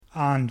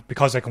And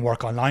because I can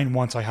work online,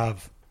 once I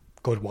have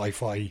good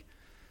Wi-Fi,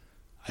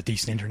 a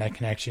decent internet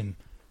connection,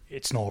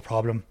 it's no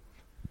problem.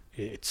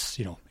 It's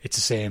it's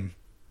the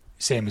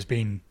same as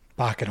being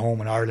back at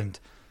home in Ireland.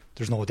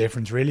 There's no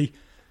difference really.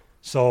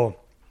 So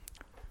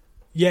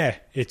yeah,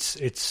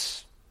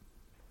 it's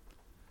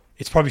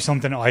probably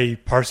something I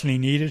personally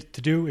needed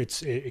to do.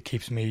 It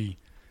keeps me,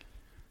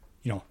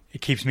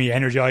 it keeps me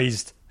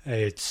energized.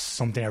 It's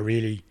something I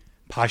really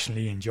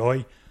passionately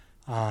enjoy,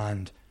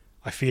 and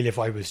I feel if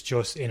I was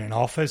just in an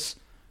office,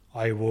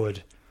 I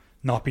would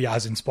not be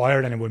as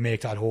inspired, and it would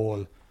make that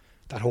whole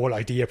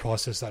idea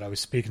process that I was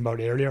speaking about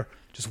earlier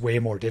just way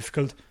more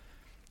difficult.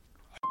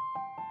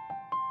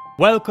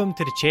 Welcome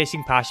to the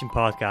Chasing Passion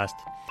podcast.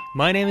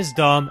 My name is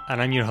Dom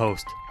and I'm your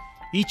host.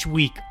 Each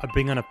week I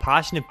bring on a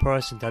passionate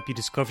person to help you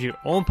discover your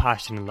own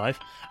passion in life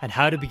and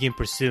how to begin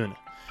pursuing it.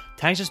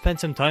 Thanks for spending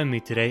some time with me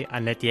today,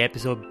 and let the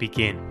episode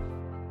begin.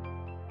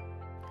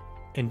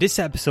 In this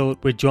episode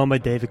we're joined by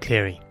David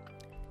Cleary.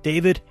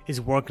 David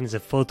is working as a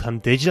full-time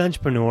digital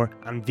entrepreneur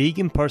and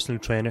vegan personal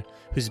trainer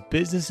whose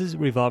businesses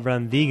revolve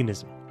around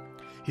veganism.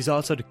 He's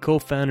also the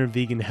co-founder of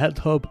Vegan Health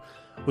Hub,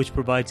 which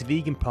provides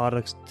vegan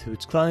products to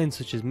its clients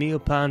such as meal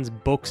plans,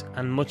 books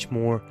and much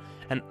more,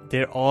 and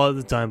they're all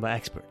designed by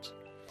experts.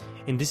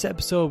 In this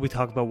episode we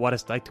talk about what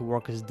it's like to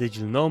work as a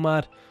digital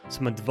nomad,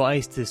 some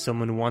advice to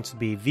someone who wants to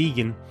be a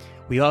vegan.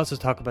 We also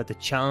talk about the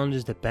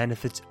challenges, the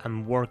benefits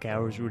and work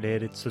hours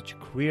related to such a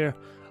career,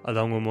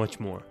 along with much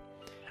more.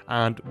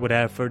 And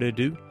without further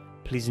ado,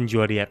 please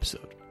enjoy the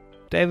episode.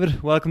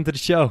 David, welcome to the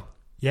show.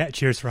 Yeah,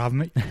 cheers for having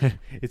me.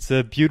 It's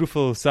a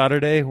beautiful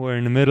Saturday. We're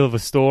in the middle of a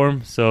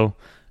storm, so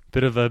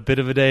bit of a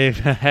day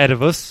ahead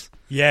of us.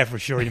 Yeah, for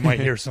sure. You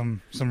might hear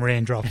some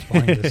raindrops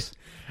behind us.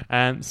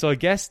 So I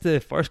guess the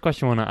first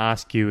question I want to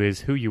ask you is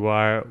who you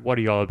are, what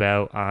are you all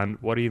about, and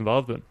what are you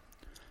involved in?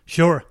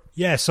 Sure.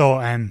 Yeah, so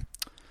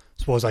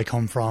suppose I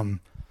come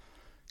from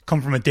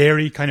a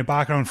dairy kind of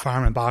background,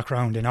 farming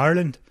background in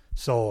Ireland.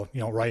 So,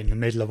 right in the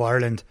middle of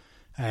Ireland,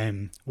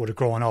 would have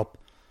grown up,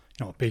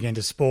 big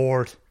into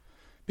sport,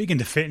 big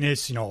into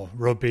fitness,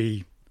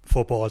 rugby,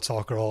 football,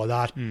 soccer, all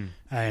that.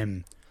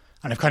 And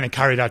I've kind of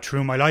carried that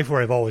through my life,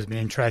 where I've always been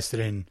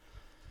interested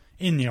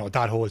in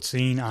that whole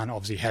scene, and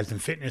obviously health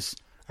and fitness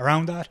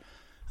around that.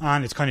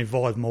 And it's kind of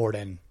evolved more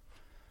then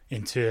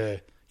into,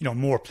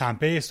 more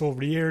plant-based over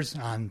the years,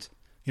 and,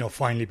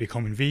 finally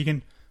becoming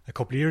vegan a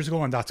couple of years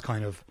ago. And that's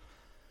kind of,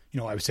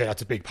 I would say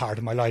that's a big part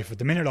of my life at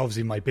the minute.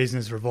 Obviously, my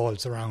business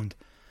revolves around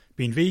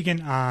being vegan,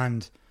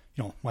 and,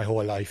 my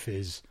whole life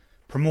is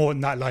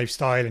promoting that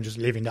lifestyle and just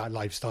living that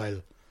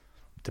lifestyle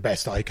the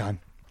best I can.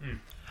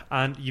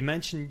 And you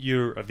mentioned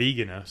you're a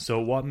vegan now, so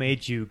what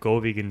made you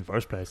go vegan in the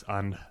first place,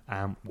 and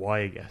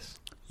why, I guess?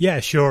 Yeah,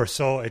 sure.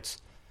 So it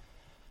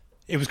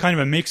was kind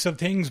of a mix of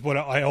things, but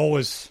I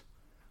always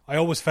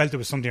felt there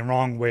was something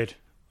wrong with,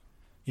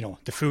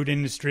 the food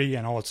industry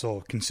and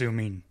also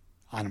consuming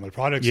animal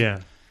products.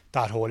 Yeah.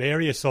 That whole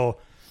area. So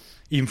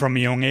even from a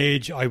young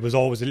age, I was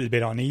always a little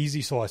bit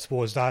uneasy. So I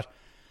suppose that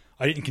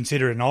I didn't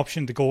consider it an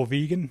option to go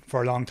vegan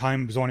for a long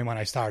time. It was only when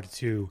I started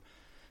to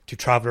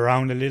travel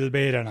around a little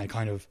bit, and I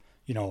kind of,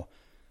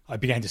 I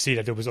began to see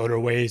that there was other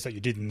ways that you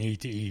didn't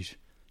need to eat,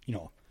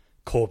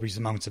 copious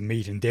amounts of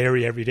meat and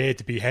dairy every day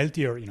to be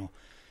healthier.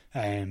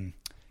 It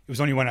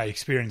was only when I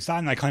experienced that,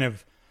 and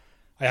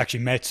I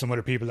actually met some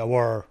other people that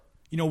were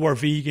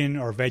vegan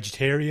or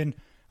vegetarian,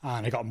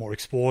 and I got more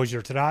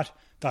exposure to that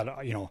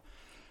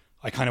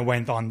I kind of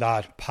went on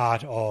that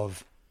path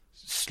of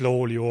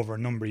slowly over a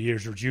number of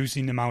years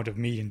reducing the amount of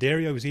meat and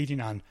dairy I was eating,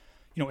 and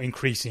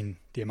increasing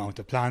the amount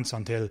of plants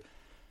until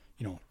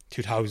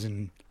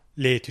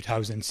late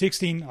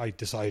 2016 I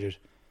decided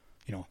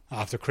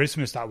after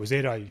Christmas that was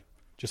it. I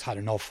just had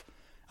enough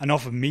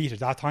of meat at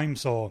that time,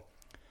 so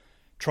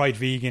tried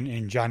vegan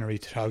in January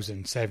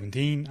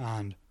 2017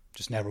 and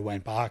just never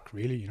went back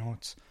really.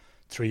 It's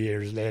 3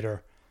 years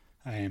later,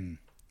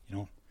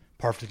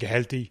 perfectly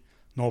healthy,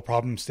 no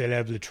problem, still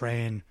able to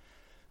train.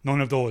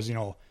 None of those,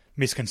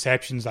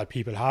 misconceptions that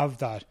people have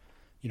that,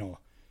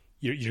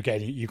 you're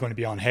going to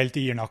be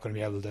unhealthy, you're not going to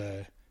be able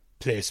to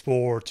play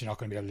sports, you're not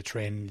going to be able to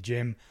train in the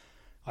gym.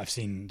 I've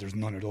seen there's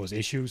none of those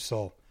issues.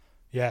 So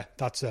yeah,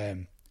 that's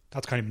kind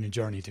of been a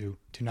journey to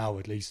now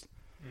at least.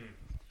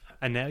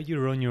 And now you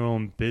run your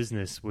own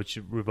business, which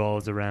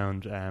revolves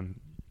around,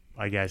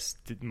 I guess,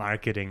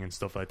 marketing and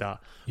stuff like that.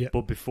 Yeah.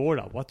 But before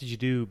that, what did you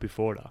do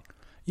before that?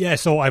 Yeah,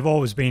 so I've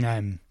always been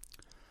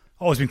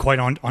quite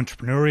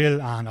entrepreneurial,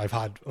 and I've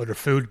had other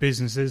food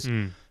businesses.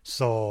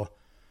 So,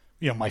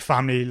 my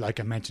family,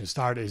 like I mentioned at the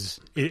start, is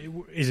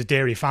a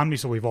dairy family.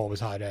 So we've always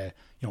had,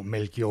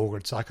 milk,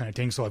 yogurts, that kind of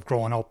thing. So I've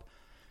grown up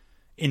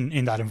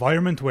in that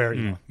environment where,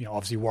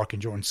 obviously working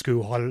during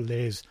school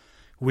holidays,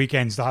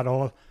 weekends, that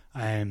all.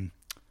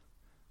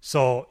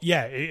 So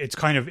yeah,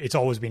 it's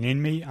always been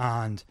in me.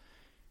 And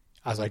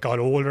as I got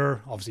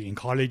older, obviously in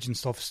college and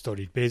stuff,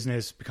 studied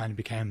business, kind of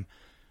became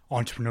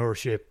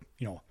entrepreneurship,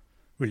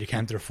 really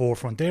came to the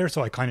forefront there.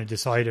 So I kind of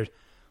decided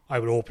I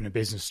would open a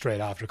business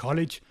straight after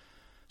college.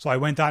 So I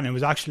went out, and it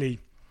was actually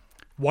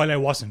while I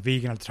wasn't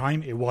vegan at the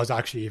time, it was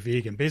actually a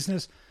vegan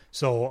business.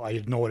 So I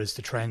had noticed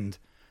the trend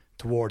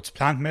towards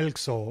plant milk,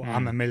 so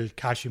almond milk,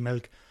 cashew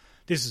milk.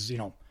 This is,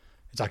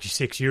 it's actually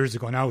 6 years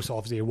ago now, so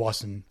obviously it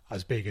wasn't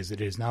as big as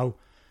it is now.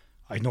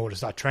 I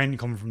noticed that trend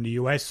coming from the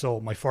US, so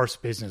my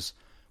first business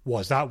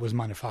was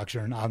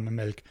manufacturing almond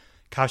milk,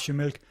 cashew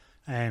milk.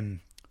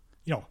 In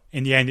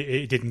the end,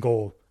 it didn't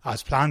go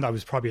as planned. I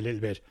was probably a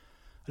little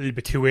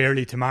bit too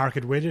early to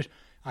market with it,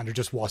 and there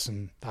just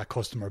wasn't that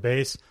customer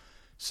base.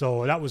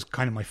 So that was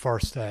kind of my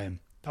first. That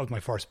was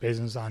my first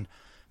business, and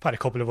I've had a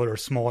couple of other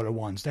smaller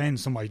ones. Then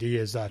some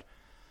ideas that,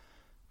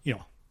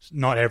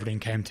 not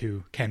everything came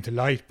to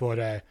light, but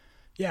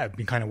I've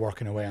been kind of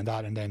working away on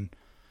that. And then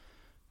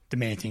the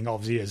main thing,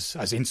 obviously, is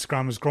as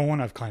Instagram is growing,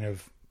 I've kind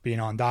of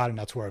been on that, and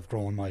that's where I've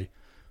grown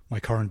my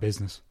current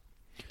business.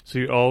 So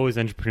you're always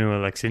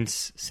entrepreneurial, like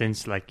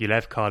since like you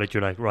left college,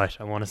 you're like, right,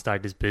 I want to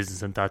start this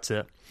business, and that's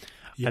it.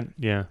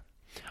 Yeah.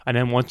 And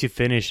then once you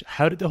finish,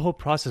 how did the whole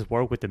process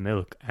work with the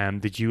milk?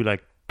 Did you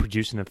like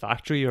produce in a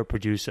factory or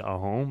produce it at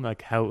home?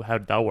 Like how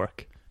did that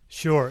work?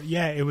 Sure.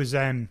 Yeah, it was.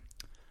 I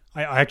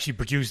actually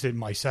produced it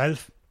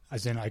myself,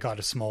 as in I got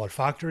a small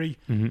factory.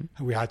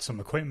 Mm-hmm. We had some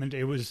equipment.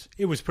 It was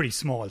pretty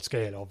small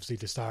scale, obviously,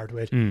 to start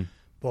with.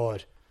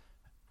 But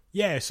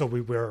yeah, so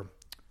we were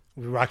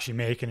actually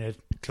making it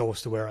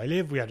close to where I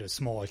live. We had a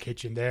small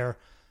kitchen there,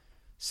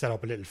 set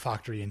up a little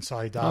factory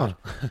inside that,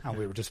 and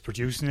we were just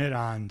producing it.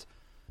 And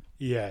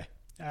yeah,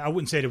 I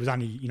wouldn't say there was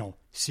any,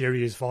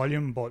 serious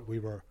volume, but we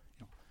were,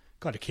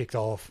 got it kicked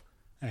off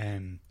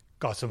and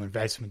got some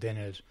investment in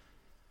it.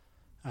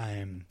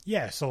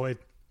 So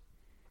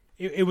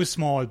it was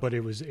small, but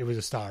it was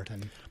a start.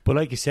 But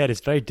like you said,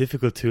 it's very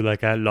difficult to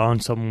like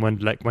launch someone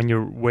when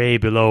you're way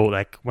below,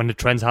 like when the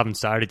trends haven't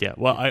started yet.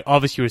 Well,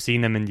 obviously you're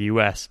seeing them in the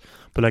US,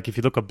 but like if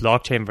you look at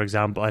blockchain, for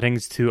example, I think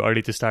it's too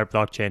early to start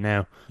blockchain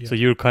now. Yeah. So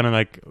you're kind of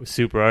like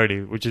super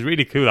early, which is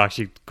really cool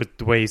actually,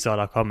 the way you saw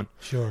that coming.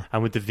 Sure.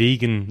 And with the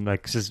vegan,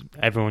 like just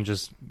everyone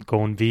just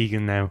going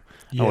vegan now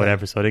or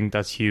whatever. So I think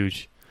that's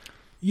huge.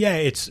 Yeah,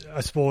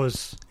 I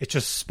suppose it's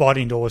just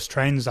spotting those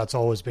trends. That's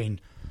always been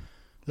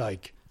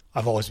like,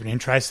 I've always been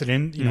interested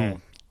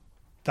in,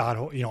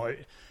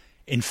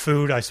 in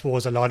food. I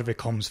suppose a lot of it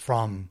comes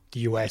from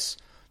the US.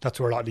 That's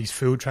where a lot of these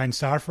food trends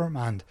start from.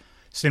 And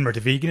similar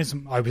to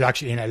veganism, I was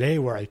actually in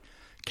LA where I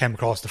came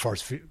across the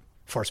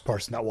first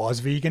person that was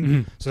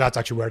vegan. So that's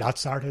actually where that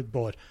started.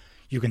 But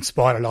you can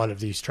spot a lot of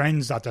these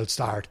trends that they'll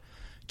start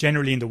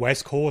generally in the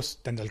West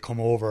Coast, then they'll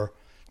come over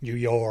New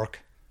York,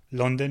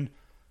 London,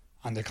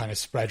 and they'll kind of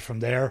spread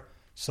from there.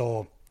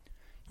 So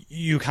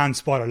you can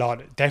spot a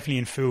lot, definitely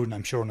in food, and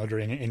I'm sure in other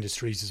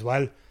industries as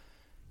well.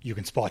 You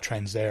can spot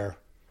trends there,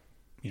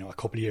 a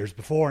couple of years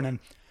before, and then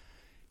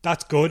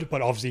that's good.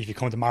 But obviously, if you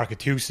come to market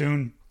too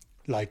soon,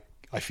 like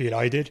I feel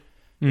I did,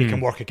 it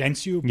can work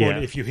against you.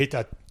 But if you hit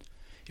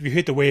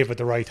the wave at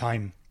the right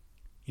time,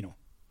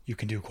 you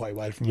can do quite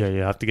well from it. Yeah,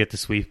 you have to get the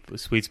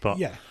sweet spot.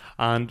 Yeah.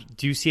 And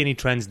do you see any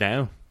trends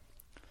now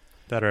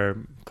that are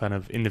kind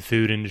of in the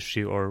food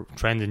industry or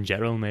trends in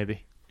general,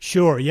 maybe?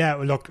 Sure, yeah.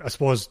 Well, look, I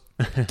suppose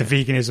the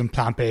veganism,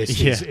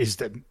 plant-based is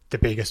the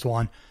biggest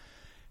one.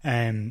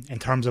 In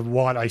terms of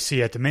what I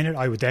see at the minute,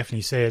 I would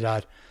definitely say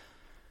that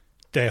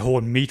the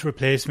whole meat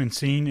replacement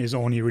scene is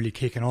only really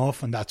kicking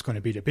off, and that's going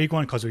to be the big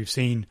one because we've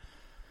seen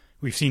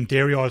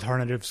dairy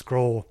alternatives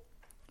grow.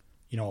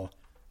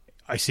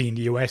 I see in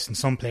the US in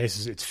some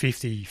places it's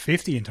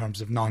 50-50 in terms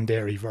of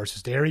non-dairy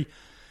versus dairy,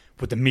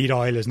 but the meat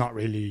aisle is not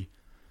really.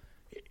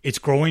 It's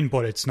growing,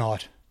 but it's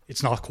not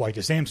quite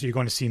the same. So you're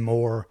going to see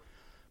more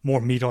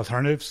meat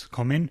alternatives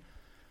come in,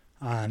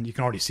 and you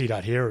can already see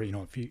that here.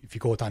 If you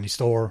go to any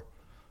store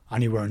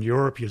anywhere in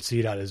Europe, you'll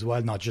see that as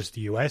well, not just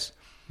the US.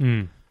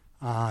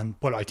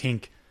 But I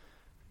think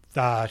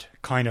that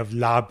kind of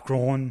lab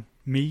grown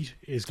meat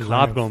is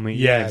lab grown meat.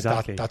 Yeah,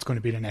 exactly. That's going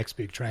to be the next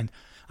big trend.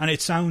 And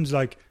it sounds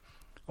like,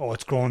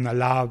 it's grown in a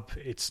lab,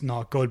 it's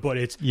not good, but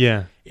it's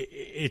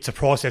a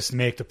process to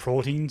make the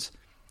proteins,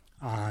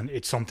 and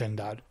it's something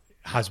that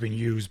has been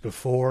used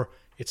before.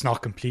 It's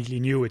not completely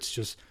new. It's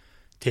just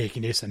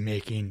taking this and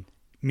making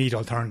meat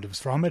alternatives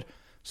from it.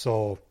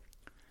 So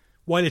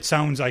while it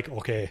sounds like,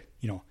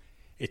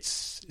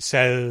 it's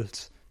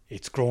cells,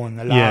 it's grown in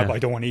a lab, I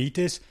don't want to eat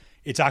this,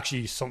 it's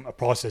actually a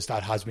process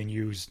that has been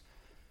used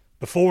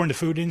before in the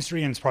food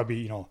industry, and it's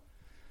probably,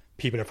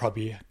 people have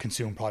probably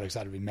consumed products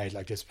that have been made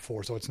like this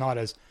before. So it's not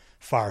as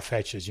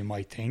far-fetched as you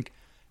might think.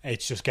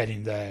 It's just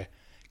getting the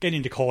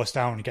cost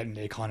down and getting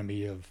the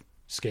economy of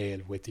scale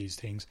with these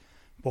things.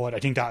 But I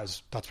think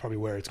that's probably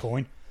where it's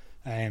going.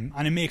 And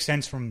it makes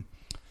sense from,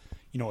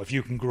 if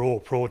you can grow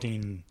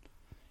protein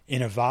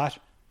in a vat,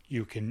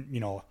 you can,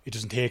 it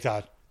doesn't take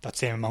that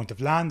same amount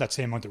of land, that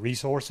same amount of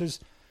resources.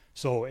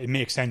 So it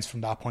makes sense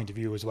from that point of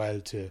view as well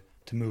to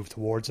move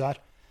towards that.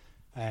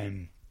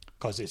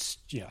 Because it's,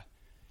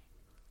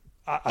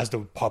 as the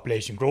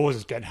population grows,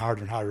 it's getting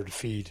harder and harder to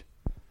feed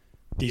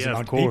these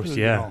amount of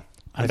people.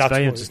 And that's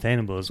very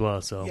unsustainable as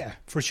well. So yeah,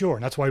 for sure.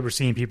 And that's why we're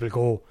seeing people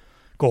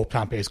go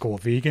plant-based, go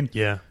vegan.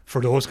 Yeah.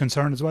 For those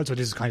concerned as well. So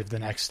this is kind of the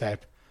next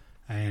step.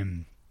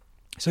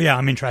 So yeah,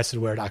 I'm interested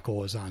where that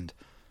goes, and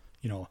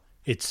you know,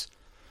 it's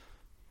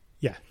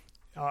yeah,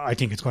 I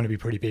think it's going to be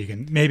pretty big,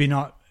 and maybe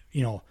not,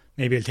 you know,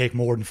 maybe it'll take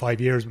more than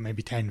 5 years, but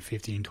maybe 10,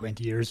 15,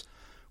 20 years.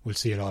 We'll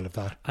see a lot of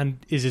that.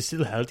 And is it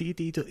still healthy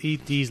to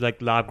eat these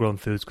like lab grown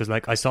foods? Because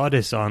like I saw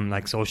this on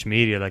like social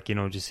media, like, you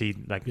know, just see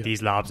like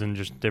these labs and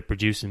just they're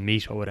producing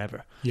meat or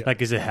whatever. Yeah.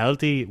 Like, is it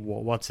healthy?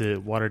 What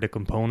are the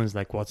components?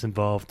 Like, what's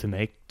involved to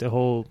make the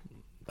whole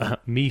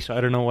meat?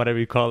 I don't know, whatever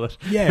you call it.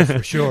 Yeah,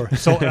 for sure.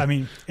 So I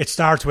mean, it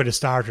starts with a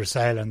starter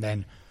cell, and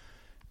then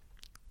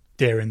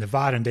they're in the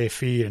vat and they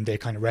feed and they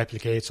kind of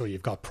replicate. So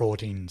you've got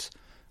proteins.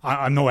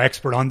 I'm no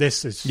expert on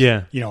this. It's,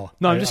 you know.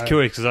 No, I'm just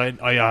curious because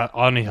I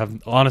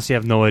honestly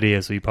have no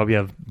idea. So you probably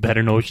have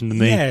better notion than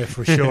me. Yeah,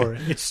 for sure.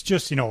 It's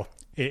just, you know,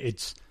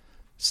 it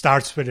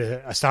starts with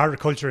a starter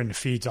culture and it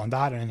feeds on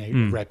that, and it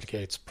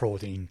replicates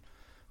protein.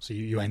 So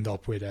you end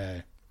up with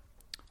I'm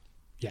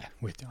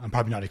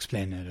probably not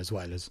explaining it as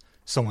well as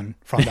someone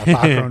from that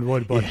background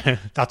would, but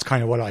that's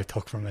kind of what I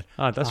took from it.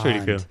 Oh, that's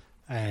really cool.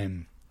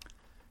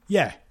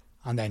 Yeah,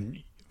 and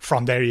then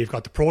from there you've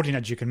got the protein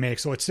that you can make.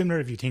 So it's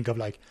similar if you think of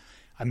like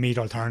a meat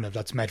alternative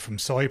that's made from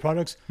soy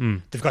products.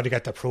 They've got to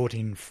get the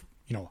protein,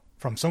 you know,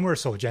 from somewhere.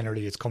 So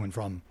generally, it's coming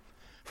from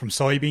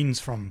soybeans,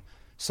 from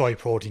soy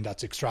protein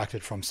that's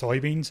extracted from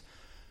soybeans.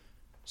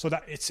 So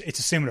that it's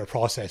a similar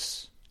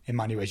process in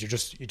many ways. You're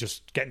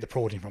just getting the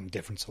protein from a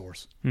different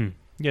source.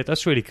 Yeah,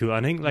 that's really cool. I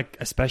think like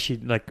especially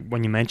like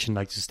when you mentioned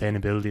like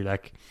sustainability,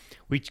 like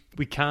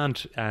we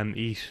can't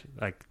eat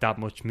like that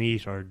much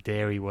meat or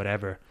dairy,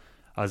 whatever,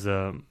 as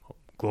a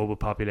global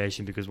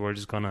population, because we're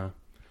just gonna.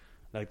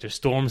 Like, there's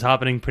storms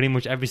happening pretty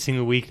much every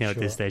single week now at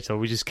this stage, so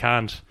we just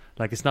can't,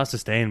 like, it's not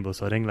sustainable.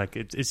 So I think, like,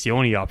 it's the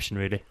only option,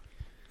 really.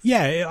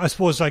 Yeah, I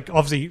suppose, like,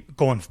 obviously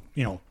going,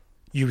 you know,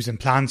 using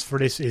plants for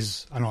this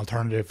is an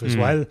alternative as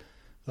well.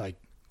 Like,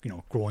 you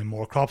know, growing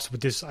more crops. But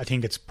this, I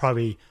think it's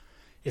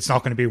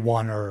not going to be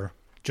one or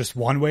just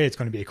one way. It's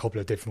going to be a couple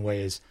of different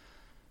ways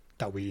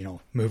that we, you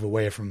know, move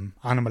away from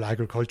animal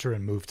agriculture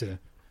and move to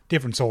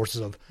different sources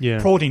of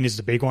protein is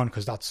the big one,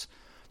 because that's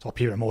what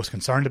people are most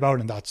concerned about,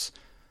 and that's,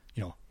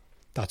 you know,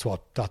 that's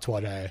what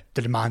the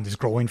demand is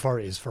growing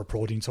is for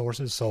protein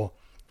sources. So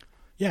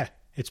yeah,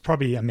 it's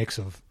probably a mix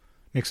of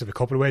a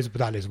couple of ways, but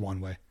that is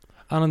one way.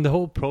 And on the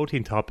whole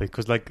protein topic,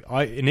 because like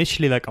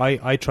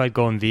I tried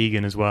going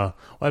vegan as well.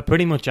 I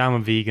pretty much am a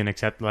vegan,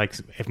 except like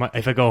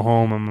if I go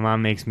home and my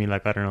mom makes me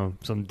like, I don't know,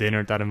 some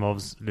dinner that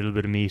involves a little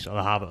bit of meat,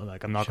 I'll have it.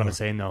 Like, I'm not going to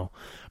say no,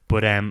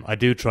 but I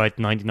do try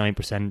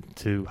 99%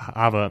 to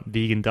have a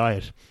vegan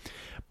diet.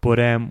 But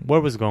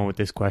where was I going with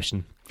this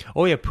question?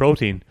 Oh yeah,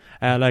 protein.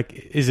 Like,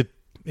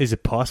 is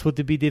it possible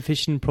to be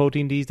deficient in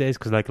protein these days?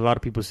 Because like a lot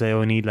of people say,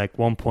 I need like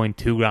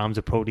 1.2 grams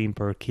of protein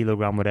per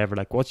kilogram, whatever.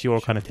 Like, what's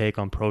your kind of take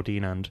on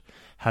protein and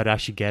how to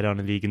actually get on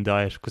a vegan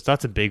diet? Because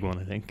that's a big one,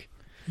 I think.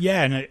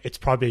 Yeah, and it's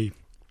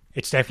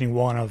definitely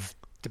one of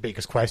the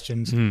biggest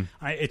questions.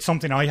 It's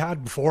something I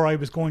had before I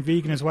was going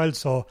vegan as well.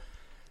 So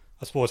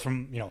I suppose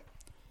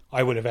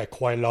I would have had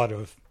quite a lot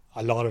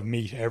of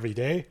meat every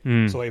day.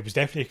 So it was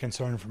definitely a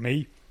concern for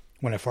me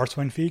when I first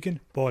went vegan.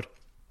 But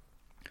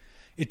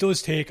it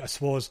does take, I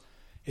suppose,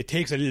 it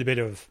takes a little bit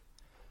of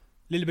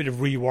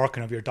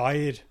reworking of your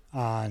diet,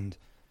 and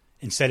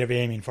instead of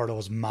aiming for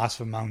those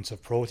massive amounts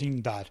of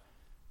protein that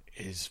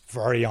is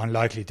very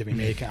unlikely to be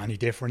making any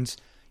difference,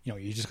 you know,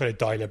 you just got to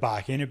dial it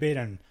back in a bit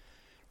and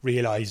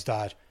realize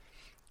that,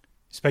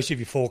 especially if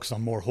you focus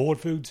on more whole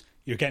foods,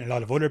 you're getting a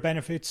lot of other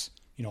benefits,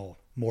 you know,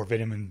 more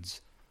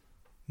vitamins,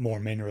 more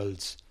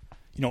minerals,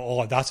 you know,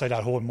 all that's like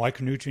that whole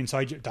micronutrient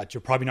side that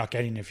you're probably not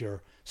getting if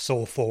you're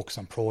so focused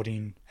on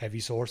protein heavy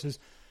sources.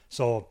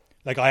 So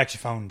like, I actually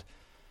found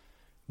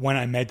when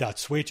I made that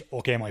switch,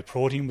 okay, my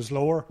protein was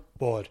lower,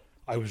 but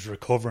I was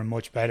recovering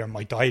much better.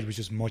 My diet was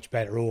just much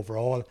better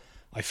overall.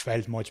 I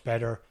felt much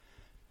better.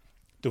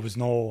 There was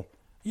no,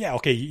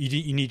 okay,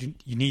 you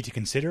need to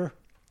consider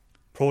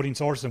protein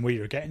sources and where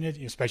you're getting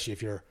it, especially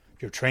if you're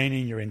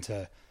training, you're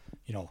into,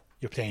 you know,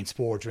 you're playing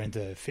sports, you're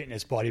into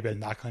fitness, bodybuilding,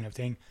 that kind of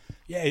thing.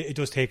 Yeah, it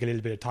does take a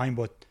little bit of time,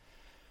 but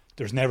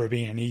there's never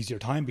been an easier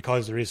time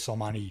because there is so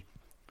many.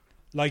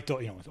 Like,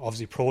 you know,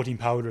 obviously protein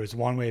powder is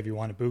one way if you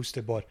want to boost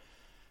it, but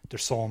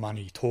there's so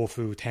many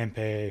tofu,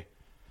 tempeh,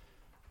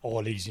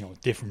 all these, you know,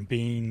 different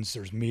beans.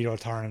 There's meat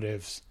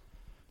alternatives.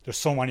 There's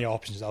so many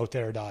options out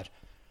there that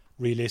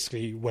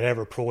realistically,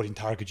 whatever protein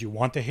target you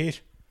want to hit,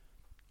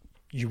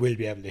 you will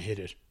be able to hit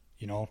it,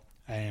 you know.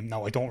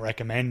 Now, I don't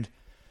recommend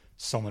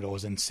some of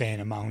those insane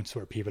amounts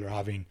where people are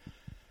having,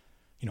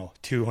 you know,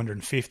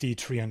 250,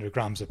 300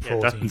 grams of protein.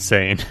 Yeah, that's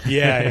insane.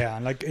 Yeah.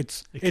 And like,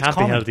 it can't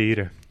be healthy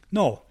either.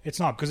 No, it's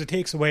not, because it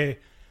takes away,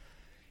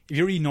 if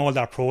you're eating all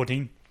that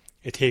protein,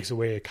 it takes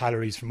away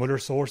calories from other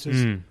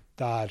sources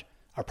that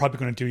are probably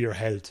going to do your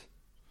health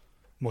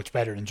much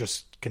better than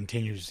just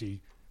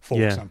continuously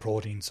focus on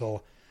protein.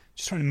 So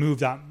just trying to move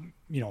that,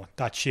 you know,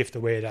 that shift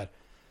away, that,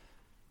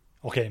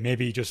 okay,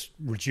 maybe just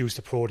reduce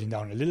the protein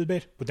down a little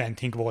bit, but then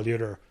think of all the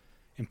other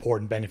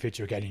important benefits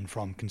you're getting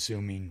from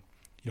consuming,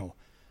 you know,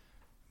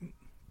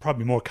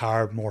 probably more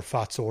carb, more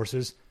fat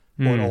sources,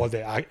 but all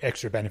the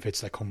extra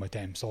benefits that come with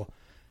them. So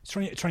it's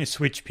trying to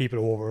switch people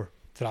over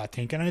to that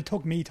thinking, and it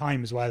took me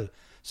time as well.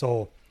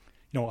 So,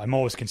 I'm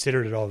always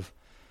considerate of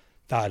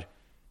that.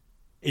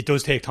 It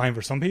does take time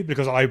for some people,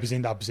 because I was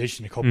in that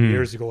position a couple of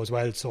years ago as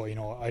well. So,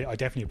 I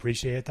definitely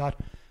appreciate that.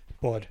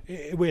 But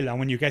it will, and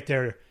when you get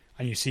there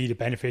and you see the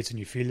benefits and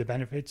you feel the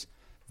benefits,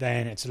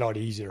 then it's a lot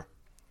easier,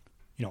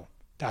 to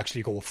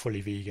actually go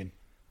fully vegan.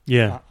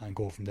 Yeah. And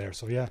go from there.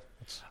 So, yeah.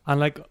 And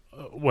like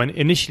when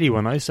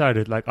I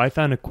started, like I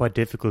found it quite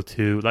difficult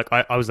to, like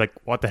I was like,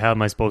 what the hell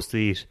am I supposed to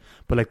eat?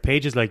 But like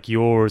pages like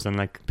yours and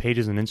like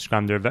pages on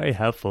Instagram, they're very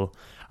helpful.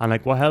 And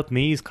like what helped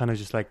me is kind of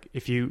just like,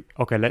 if you,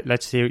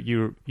 let's say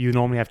you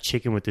normally have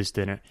chicken with this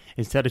dinner.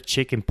 Instead of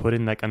chicken, put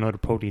in like another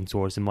protein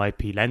source. It might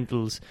be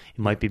lentils, it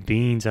might be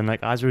beans. And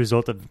like as a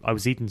result of, I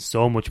was eating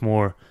so much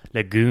more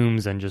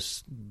legumes and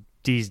just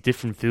these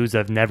different foods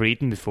I've never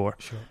eaten before.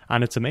 Sure.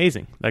 And it's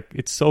amazing. Like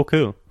it's so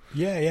cool.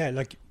 Yeah.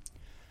 Like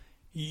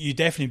you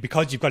definitely,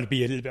 because you've got to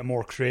be a little bit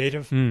more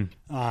creative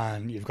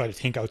and you've got to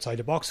think outside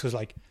the box, because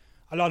like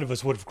a lot of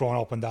us would have grown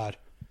up on that,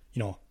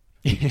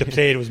 the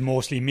plate was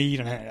mostly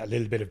meat and a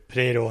little bit of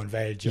potato and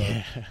veg,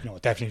 or,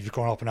 definitely if you've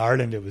grown up in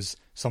Ireland, it was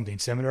something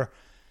similar.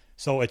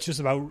 So it's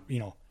just about,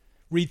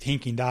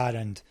 rethinking that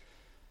and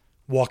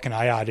what can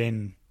I add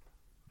in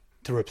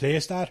to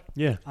replace that.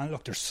 Yeah. And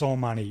look, there's so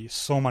many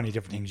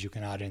different things you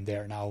can add in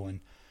there now. And,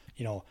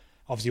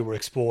 obviously we're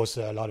exposed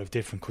to a lot of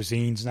different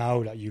cuisines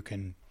now that you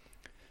can,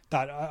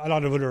 that a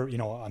lot of other,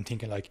 I'm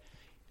thinking like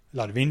a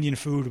lot of Indian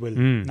food will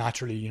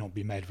naturally,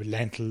 be made with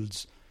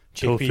lentils,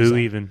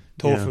 chickpeas,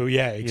 tofu,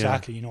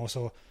 exactly.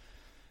 So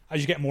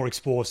as you get more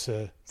exposed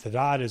to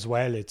that as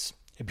well, it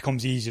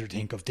becomes easier to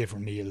think of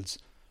different meals,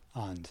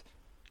 and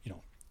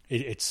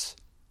it's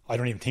I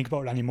don't even think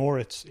about it anymore.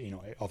 It's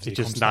obviously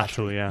it's just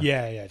natural,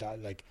 yeah.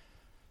 That, like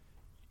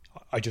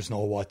I just know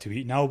what to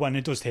eat now, and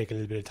it does take a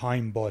little bit of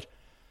time. But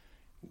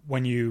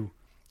when you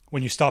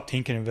stop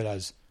thinking of it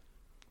as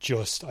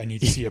just I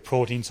need to see a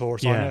protein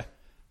source on it,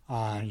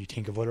 and you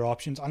think of other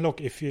options. And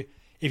look, if you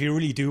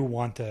really do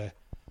want to,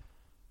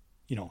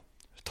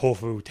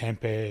 tofu,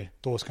 tempeh,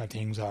 those kind of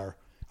things are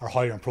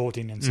higher in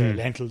protein than say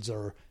lentils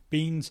or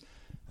beans,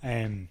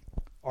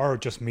 or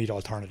just meat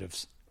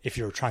alternatives. If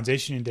you're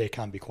transitioning, they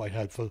can be quite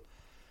helpful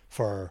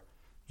for,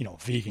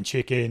 vegan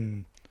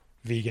chicken,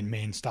 vegan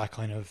mince, those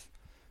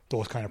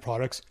kind of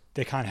products.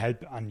 They can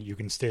help, and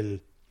you're still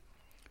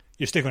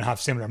going to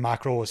have similar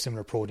macros,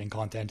 similar protein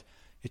content.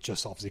 It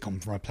just obviously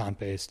comes from a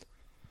plant-based.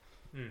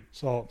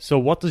 So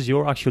what does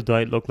your actual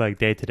diet look like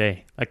day to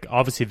day? Like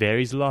obviously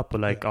varies a lot,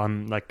 but like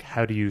on like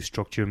how do you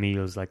structure your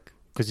meals? Like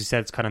because you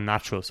said it's kind of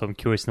natural, so I'm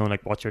curious to know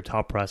like what's your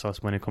thought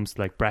process when it comes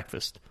to like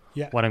breakfast,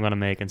 what I'm going to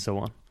make and so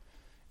on.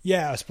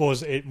 Yeah, I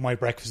suppose my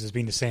breakfast has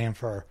been the same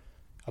for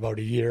about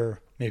a year,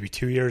 maybe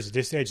 2 years at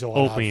this stage. So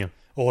oatmeal,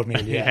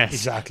 yeah,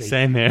 exactly.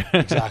 Same here.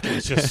 Exactly.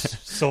 It's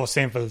just so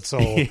simple. So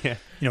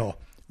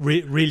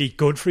really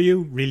good for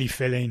you, really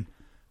filling.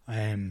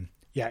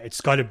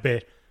 It's got a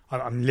bit.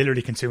 I'm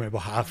literally consuming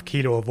about half a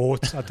kilo of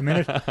oats at the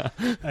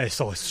minute,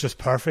 so it's just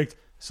perfect.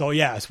 So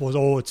yeah, I suppose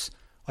oats.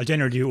 I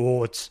generally do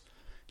oats,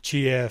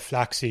 chia,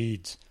 flax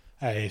seeds,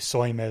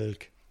 soy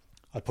milk.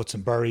 I'll put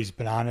some berries,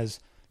 bananas.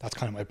 That's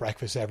kind of my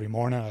breakfast every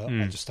morning.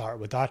 I'll just start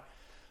with that.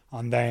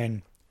 And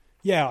then,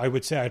 I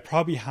would say I'd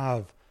probably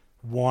have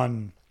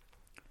one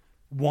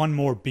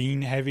more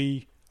bean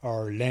heavy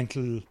or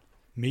lentil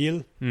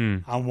meal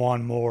and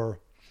one more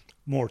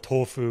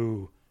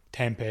tofu,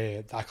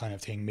 tempeh, that kind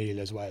of thing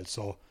meal as well.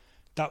 So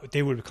that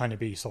they would kind of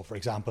be, so for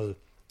example,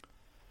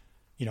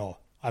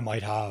 I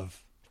might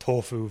have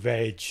tofu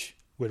veg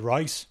with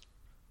rice,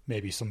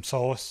 maybe some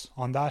sauce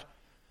on that.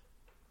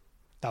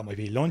 That might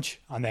be lunch,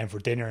 and then for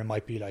dinner it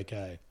might be like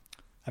a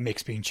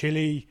mixed bean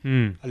chili,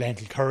 a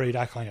lentil curry,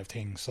 that kind of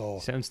thing. So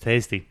sounds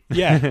tasty.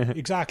 Yeah,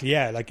 exactly.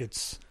 Yeah, like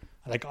it's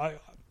like I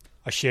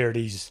share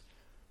these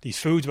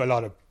foods with a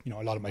lot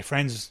of my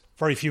friends.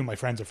 Very few of my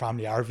friends or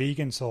family are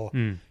vegan, so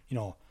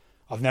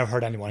I've never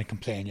heard anyone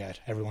complain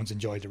yet. Everyone's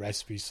enjoyed the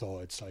recipes, so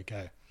it's like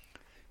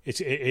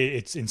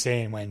it's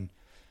insane when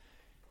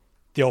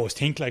they always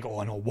think like,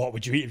 oh no, what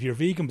would you eat if you're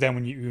vegan? But then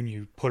when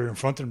you put it in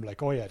front of them,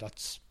 like, oh yeah,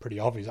 that's pretty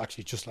obvious.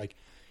 Actually, it's just like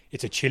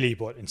it's a chili,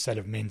 but instead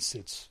of mince,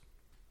 it's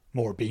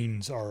more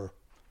beans, or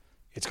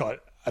it's got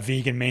a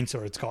vegan mince,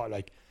 or it's got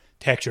like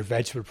textured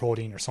vegetable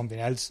protein or something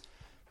else.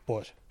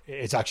 But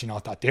it's actually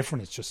not that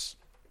different. It's just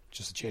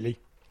a chili,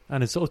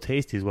 and it's so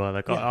tasty as well.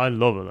 Like I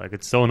love it. Like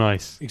it's so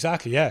nice.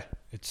 Exactly. Yeah.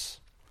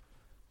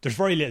 There's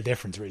very little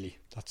difference really.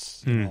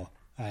 That's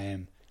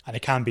and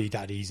it can be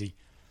that easy.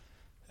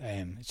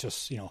 It's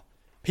just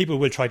people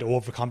will try to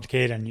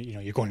overcomplicate, and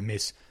you're going to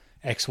miss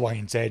X, Y,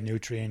 and Z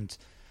nutrients.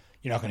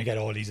 You're not going to get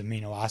all these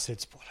amino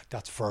acids, but like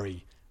that's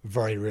very,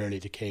 very rarely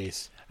the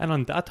case. And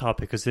on that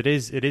topic, because it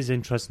is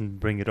interesting to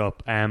bring it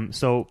up.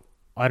 So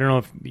I don't know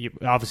if you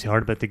obviously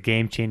heard about the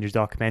Game Changers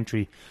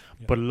documentary,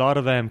 but a lot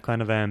of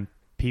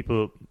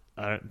people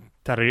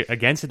that are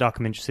against the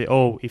documentary say,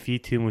 oh, if you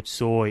eat too much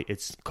soy,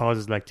 it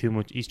causes like too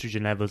much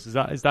estrogen levels. Is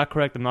that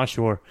correct? I'm not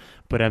sure,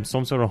 but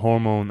some sort of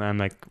hormone and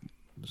like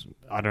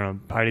I don't know,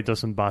 apparently does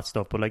some bad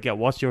stuff. But like, yeah,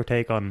 what's your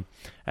take on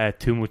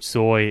too much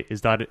soy?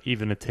 Is that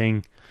even a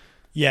thing?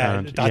 Yeah,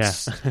 And,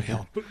 that's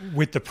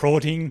with the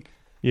protein.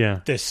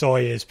 Yeah, The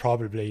soy is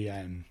probably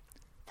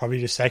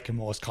probably the second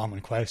most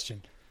common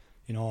question.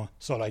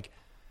 So like,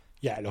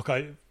 yeah, look,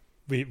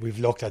 we've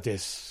looked at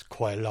this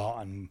quite a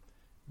lot, and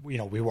we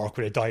work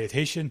with a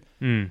dietitian.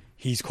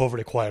 He's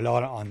covered it quite a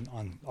lot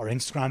on our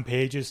Instagram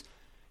pages,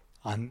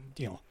 and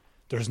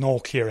there's no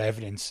clear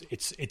evidence.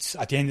 It's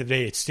at the end of the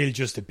day, it's still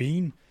just a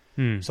bean.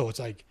 So it's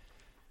like,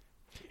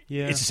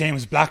 it's the same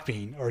as black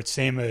bean, or it's the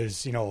same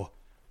as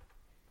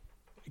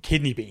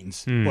kidney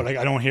beans. But like,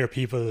 I don't hear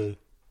people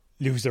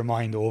lose their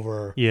mind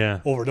over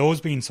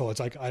those beans. So it's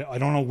like, I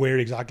don't know where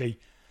exactly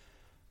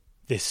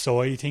this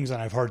soy things,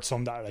 and I've heard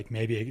some that like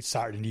maybe it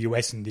started in the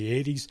US in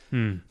the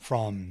 80s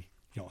from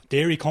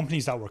dairy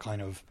companies that were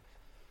kind of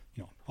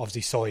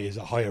obviously soy is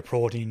a higher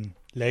protein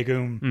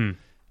legume,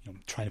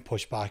 trying to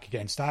push back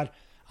against that.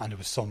 And there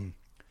was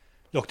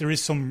there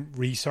is some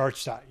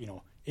research that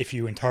if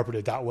you interpret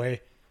it that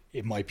way,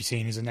 it might be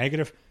seen as a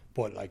negative,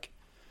 but like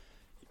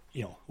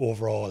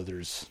overall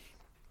there's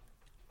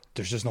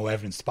just no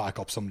evidence to back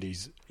up some of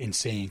these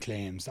insane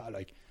claims that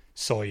like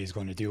soy is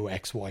going to do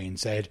X, Y, and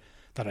Z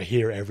that I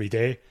hear every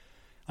day.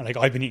 And like,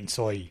 I've been eating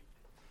soy.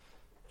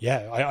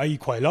 Yeah, I eat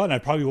quite a lot, and I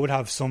probably would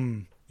have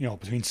some,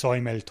 between soy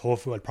milk,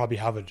 tofu, I'd probably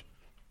have it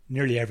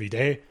nearly every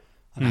day,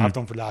 and I have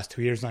done for the last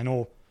 2 years. And I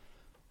know,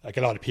 like,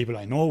 a lot of people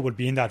I know would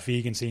be in that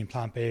vegan scene,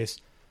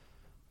 plant-based,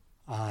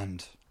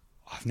 and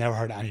I've never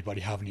heard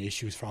anybody have any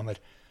issues from it,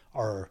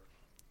 or,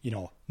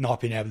 not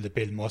being able to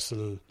build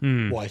muscle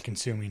while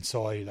consuming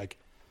soy. Like,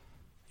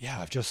 yeah,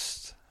 I've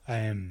just,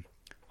 I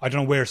don't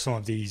know where some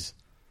of these,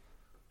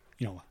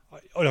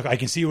 look, I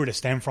can see where they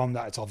stem from,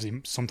 that it's obviously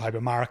some type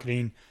of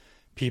marketing,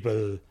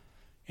 people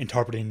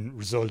interpreting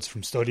results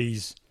from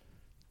studies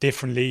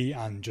differently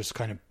and just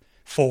kind of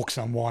focus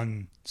on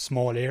one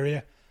small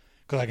area.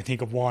 Because I can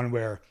think of one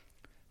where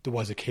there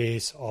was a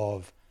case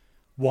of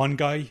one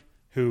guy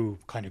who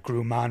kind of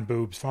grew man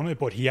boobs from it,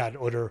 but he had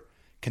other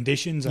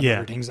conditions and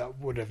other things that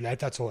would have led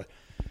that. So,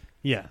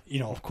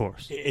 of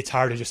course, it's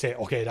hard to just say,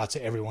 okay, that's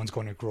it, everyone's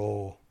going to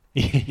grow.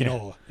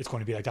 It's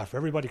going to be like that for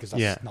everybody, because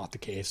that's not the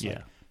case.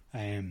 Like,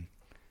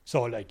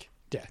 so like,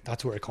 yeah,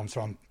 that's where it comes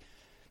from.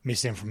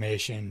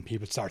 Misinformation,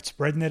 people start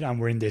spreading it, and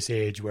we're in this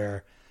age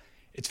where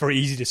it's very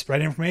easy to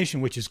spread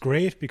information, which is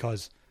great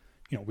because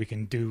we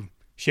can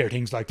share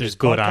things like there's this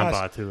good podcast. and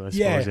bad too, I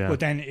suppose. But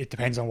then it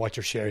depends on what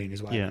you're sharing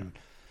as well. Yeah.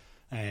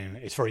 And,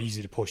 it's very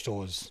easy to push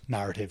those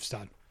narratives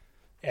that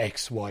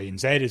X, Y, and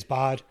Z is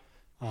bad,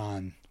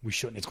 and we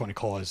shouldn't. It's going to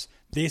cause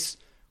this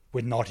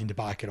with nothing to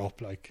back it up,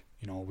 like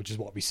which is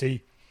what we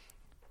see.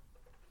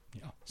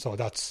 So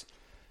that's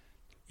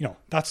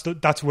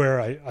that's where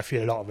I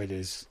feel a lot of it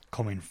is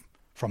coming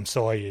from.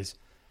 Soy is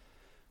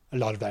a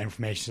lot of that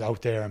information is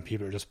out there, and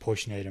people are just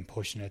pushing it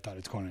that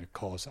it's going to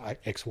cause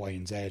X, Y,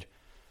 and Z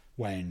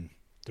when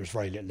there's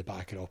very little to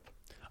back it up.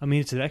 I mean,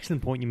 it's an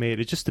excellent point you made.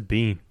 It's just a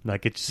bean.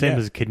 Like, it's same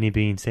as a kidney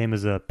bean, same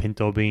as a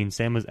pinto bean,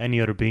 same as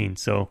any other bean.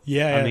 So,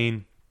 I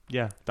mean,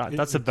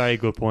 that's a very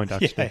good point,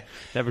 actually.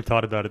 Never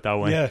thought about it that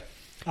way. Yeah,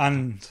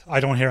 and I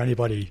don't hear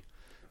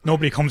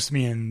nobody comes to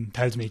me and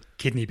tells me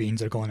kidney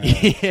beans are going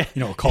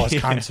to, cause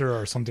cancer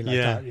or something like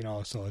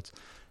that, so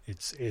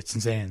it's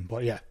insane.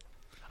 But yeah.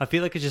 I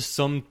feel like it's just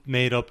some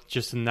made up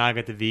just to nag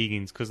at the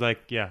vegans, because I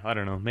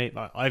don't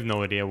know, I have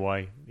no idea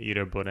why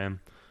either, but I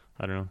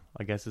don't know,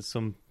 I guess it's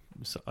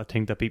a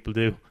thing that people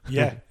do.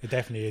 Yeah, it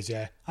definitely is,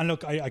 yeah. And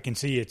look, I can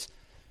see it's,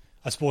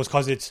 I suppose,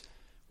 because it's,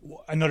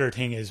 another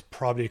thing is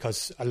probably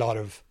because a lot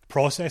of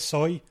processed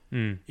soy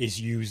is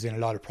used in a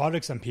lot of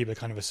products, and people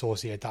kind of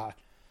associate that,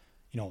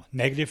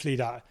 negatively,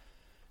 that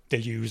they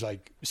use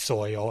like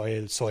soy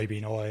oil,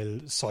 soybean oil,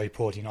 soy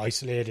protein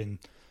isolate in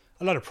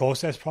a lot of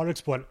processed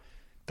products, but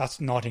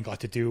that's nothing got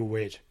to do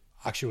with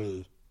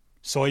actual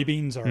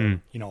soybeans, or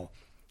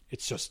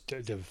it's just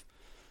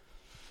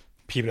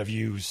people have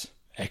used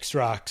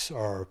extracts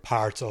or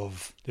parts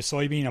of the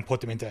soybean and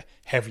put them into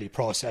heavily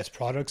processed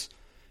products.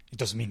 It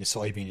doesn't mean the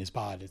soybean is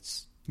bad.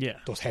 It's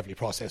those heavily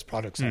processed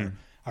products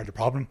are the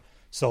problem.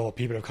 So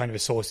people have kind of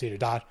associated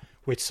that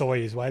with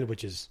soy as well,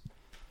 which is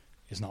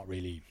not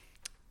really,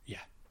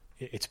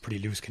 it's a pretty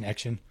loose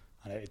connection.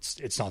 And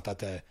it's not that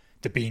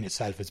the bean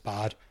itself is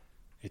bad.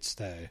 It's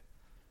the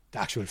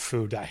actual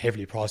food, that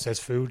heavily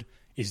processed food,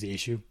 is the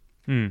issue.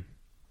 And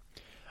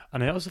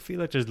I also feel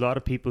like there's a lot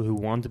of people who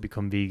want to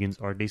become vegans,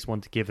 or at least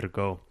want to give it a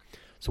go.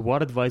 So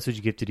what advice would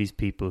you give to these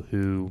people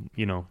who,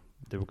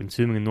 they were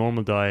consuming a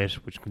normal diet,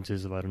 which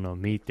consists of, I don't know,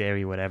 meat,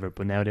 dairy, whatever,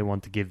 but now they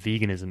want to give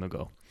veganism a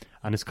go?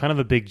 And it's kind of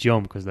a big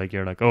jump, because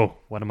you're like, oh,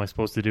 what am I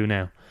supposed to do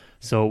now?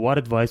 So what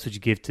advice would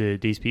you give to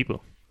these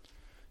people?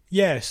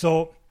 Yeah,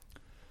 so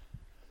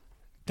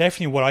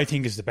definitely what I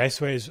think is the best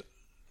way is,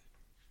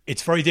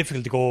 it's very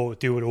difficult to go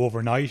do it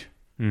overnight.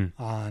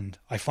 And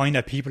I find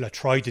that people that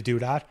try to do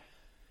that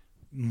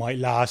might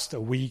last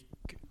a week,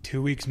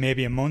 2 weeks,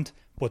 maybe a month,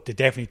 but they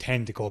definitely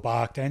tend to go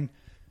back then,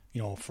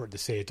 for to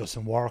say it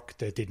doesn't work,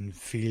 they didn't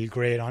feel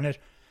great on it.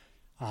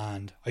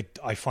 And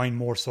I find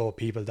more so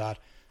people that,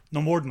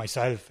 no more than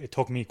myself, it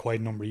took me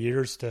quite a number of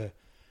years to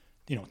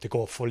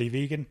go fully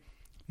vegan.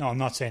 Now, I'm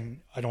not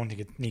saying I don't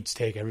think it needs to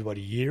take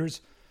everybody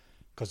years,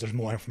 because there's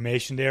more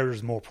information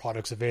there's more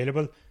products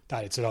available,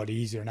 that it's a lot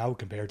easier now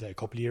compared to a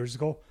couple of years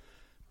ago.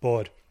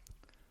 But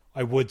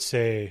I would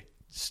say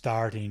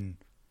starting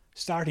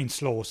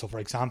slow. So, for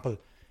example,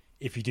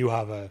 if you do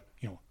have a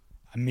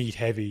meat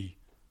heavy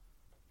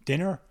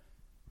dinner,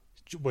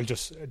 well,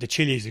 just the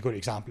chili is a good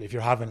example. If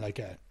you're having like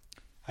a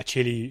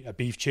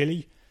beef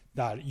chili,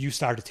 that you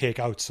start to take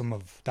out some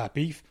of that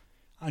beef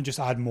and just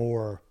add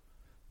more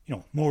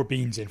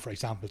beans in, for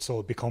example. So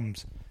it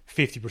becomes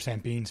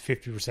 50% beans,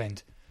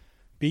 50%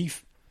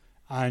 beef,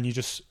 and you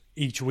just,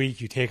 each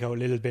week you take out a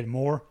little bit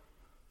more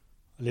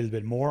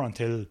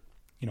until,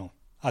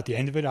 at the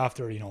end of it,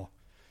 after,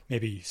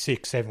 maybe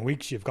 6-7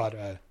 weeks, you've got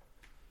a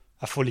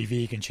fully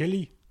vegan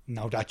chili.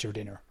 Now that's your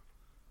dinner.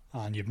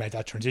 And you've made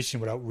that transition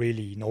without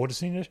really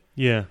noticing it.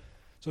 Yeah.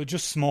 So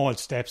just small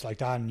steps like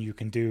that, and you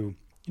can do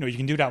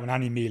that with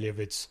any meal. If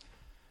it's,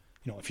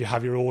 if you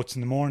have your oats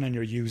in the morning,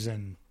 you're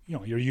using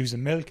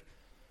milk.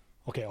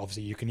 Okay,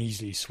 obviously you can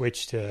easily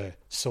switch to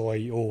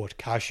soy, oat,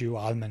 cashew,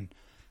 almond,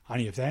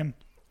 any of them.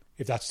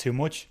 If that's too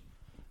much,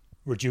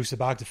 reduce it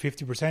back to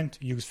 50%,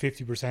 use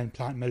 50%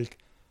 plant milk,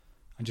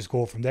 and just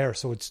go from there.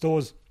 So it's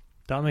those.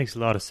 That makes a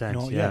lot of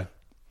sense. Yeah.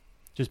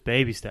 Just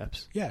baby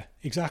steps. Yeah,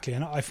 exactly.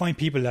 And I find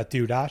people that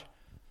do that,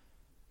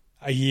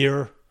 a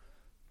year,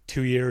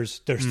 2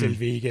 years, they're still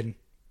vegan,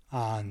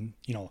 and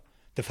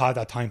they've had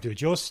that time to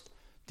adjust.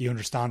 They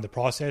understand the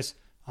process,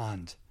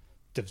 and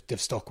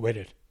they've stuck with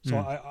it. So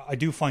I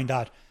do find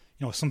that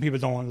some people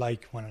don't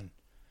like when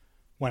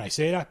I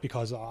say that,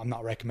 because I'm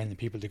not recommending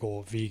people to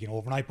go vegan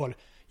overnight, but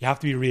you have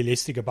to be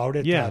realistic about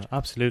it. Yeah, that,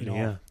 absolutely.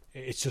 Yeah,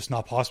 it's just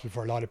not possible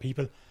for a lot of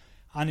people,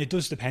 and it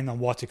does depend on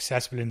what's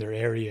accessible in their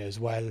area as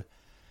well.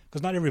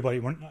 Because not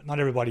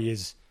everybody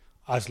is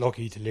as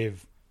lucky to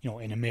live,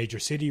 in a major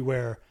city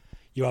where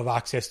you have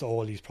access to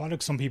all these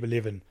products. Some people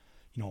live in,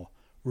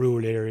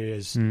 rural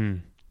areas,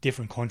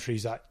 different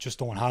countries that just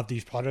don't have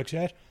these products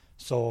yet.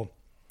 So,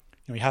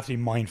 you have to be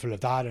mindful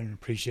of that and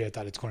appreciate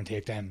that it's going to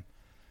take them,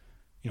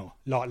 a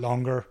lot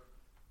longer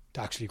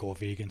to actually go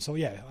vegan. So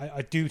yeah,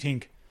 I do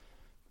think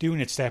doing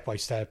it step by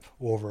step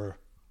over,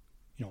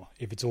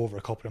 if it's over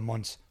a couple of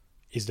months,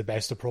 is the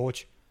best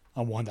approach,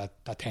 and one that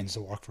tends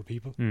to work for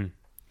people.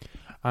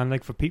 And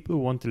like for people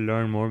who want to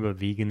learn more about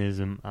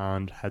veganism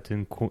and how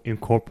to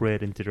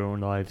incorporate it into their own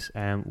lives,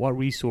 what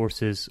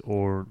resources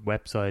or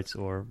websites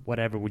or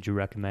whatever would you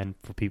recommend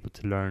for people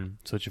to learn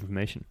such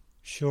information?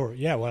 Sure.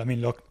 Yeah. Well, I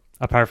mean, look.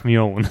 Apart from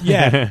your own.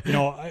 Yeah.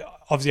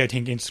 Obviously I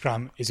think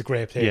Instagram is a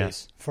great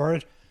place for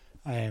it.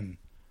 On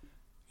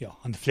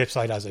the flip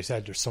side, as I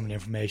said, there's some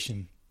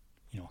information,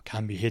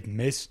 can be hit and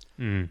miss.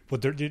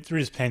 But there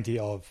is plenty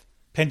of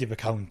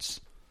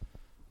accounts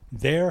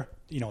there.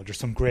 There's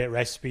some great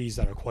recipes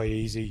that are quite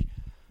easy.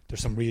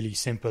 There's some really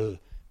simple,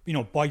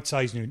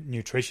 bite-sized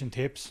nutrition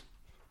tips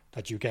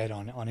that you get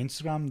on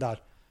Instagram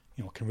that,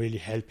 can really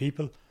help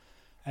people.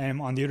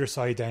 On the other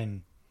side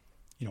then,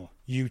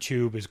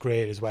 YouTube is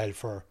great as well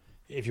for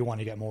if you want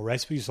to get more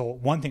recipes. So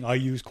one thing I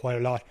use quite a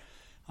lot,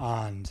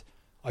 and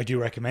I do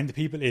recommend to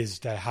people, is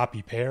the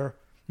Happy Pear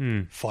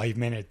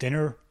 5-minute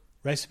dinner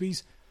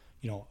recipes.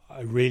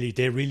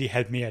 They really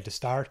helped me at the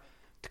start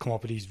to come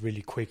up with these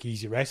really quick,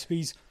 easy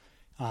recipes.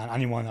 And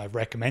anyone I've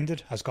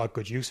recommended has got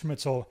good use from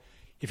it. So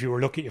if you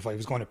were lucky, if I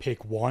was going to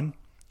pick one,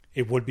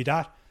 it would be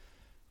that.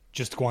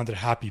 Just go onto the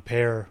Happy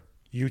Pear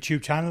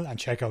YouTube channel and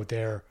check out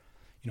their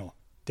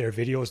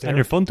videos there. And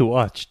they're fun to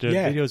watch. The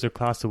videos are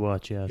class to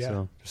watch, yeah.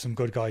 So there's some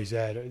good guys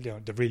there.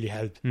 They really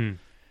help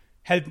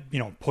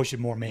push it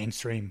more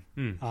mainstream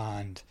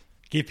and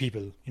give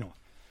people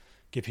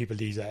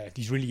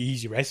these really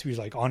easy recipes.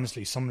 Like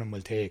honestly, some of them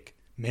will take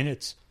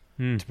minutes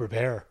to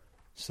prepare.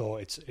 So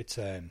it's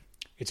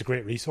a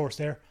great resource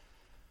there.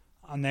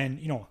 And then,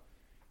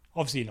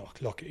 obviously,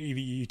 look,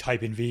 you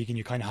type in vegan,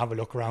 you kind of have a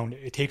look around.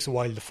 It takes a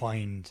while to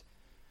find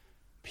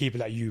people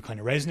that you kind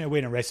of resonate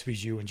with and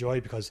recipes you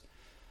enjoy, because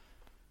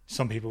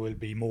some people will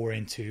be more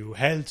into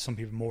health, some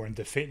people more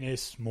into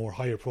fitness, more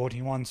higher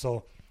protein ones.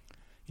 So,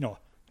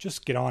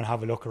 just get on,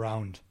 have a look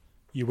around.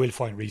 You will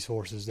find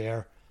resources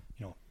there,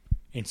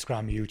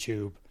 Instagram,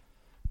 YouTube,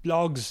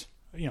 blogs.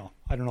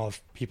 I don't know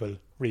if people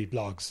read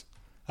blogs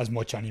as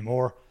much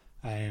anymore.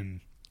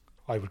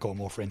 I would go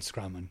more for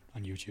Instagram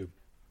and YouTube.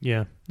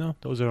 Yeah, no,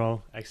 those are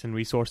all excellent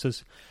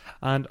resources.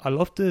 And I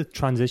love to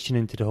transition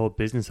into the whole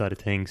business side of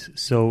things.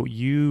 So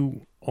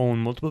you own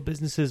multiple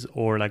businesses,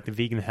 or like the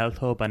Vegan Health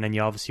Hub, and then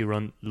you obviously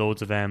run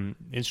loads of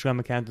Instagram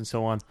accounts and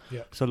so on.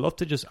 Yeah. So I'd love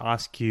to just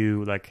ask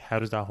you, like, how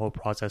does that whole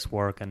process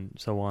work and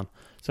so on.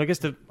 So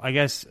I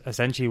guess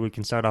essentially we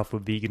can start off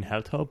with Vegan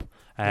Health Hub.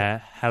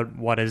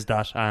 What is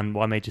that, and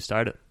what made you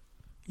start it?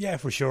 Yeah,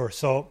 for sure.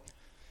 So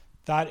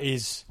that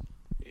is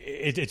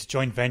it's a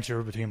joint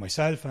venture between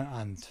myself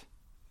and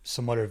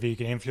some other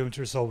vegan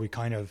influencers. So we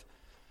kind of,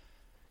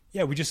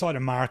 we just saw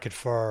the market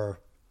for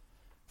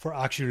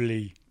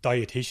actually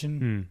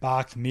dietitian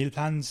backed meal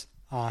plans,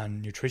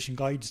 and nutrition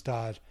guides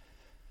that,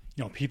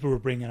 you know, people were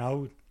bringing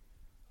out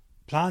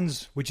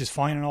plans, which is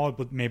fine and all,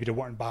 but maybe they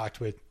weren't backed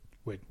with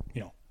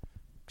you know,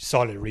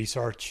 solid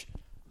research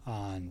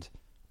and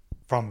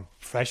from a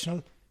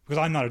professional. Because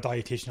I'm not a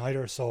dietitian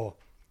either, so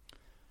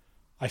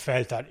I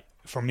felt that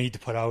for me to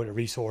put out a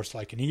resource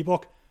like an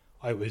ebook,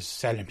 I was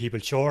selling people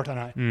short,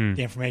 and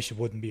the information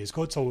wouldn't be as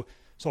good.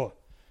 So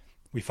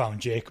we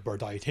found Jacob, our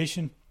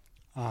dietitian,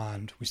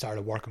 and we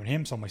started working with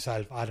him. So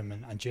myself, Adam,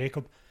 and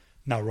Jacob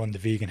now run the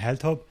Vegan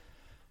Health Hub,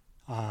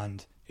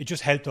 and it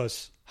just helped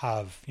us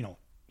have, you know,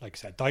 like I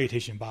said,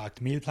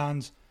 dietitian-backed meal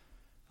plans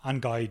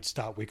and guides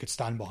that we could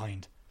stand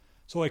behind.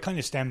 So it kind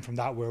of stemmed from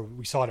that, where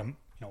we saw them,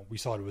 you know, we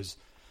saw there was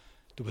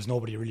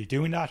nobody really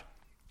doing that,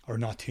 or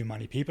not too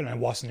many people, and it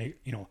wasn't,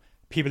 you know,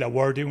 people that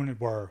were doing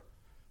it were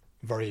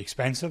very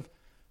expensive.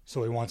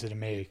 So we wanted to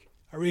make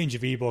a range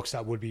of ebooks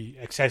that would be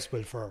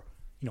accessible for,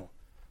 you know,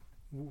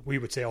 we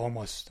would say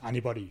almost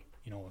anybody,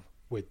 you know,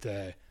 with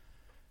the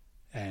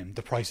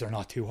prices are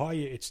not too high.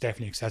 It's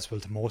definitely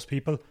accessible to most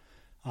people,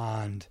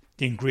 and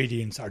the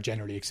ingredients are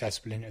generally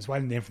accessible in it as well,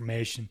 and the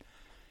information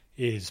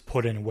is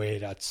put in a way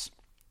that's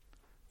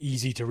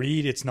easy to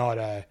read. It's not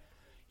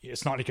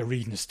like you're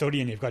reading a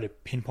study and you've got to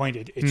pinpoint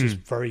it. It's just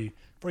very,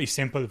 very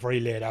simple, very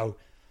laid out,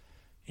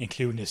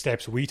 including the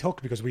steps we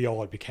took, because we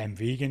all became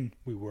vegan.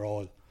 We were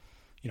all,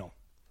 you know,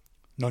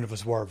 none of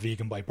us were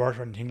vegan by birth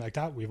or anything like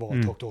that. We've all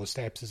took those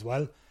steps as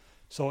well.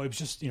 So it was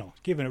just, you know,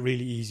 giving it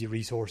really easy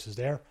resources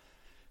there.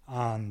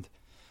 And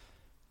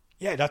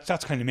yeah, that's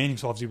kind of the main thing.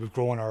 So obviously we've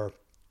grown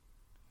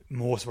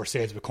most of our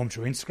sales have come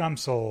through Instagram.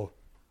 So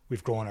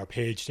we've grown our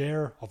page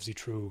there, obviously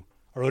through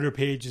our other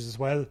pages as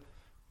well.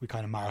 We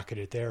kind of market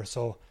it there.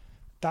 So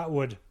that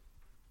would,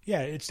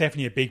 yeah, it's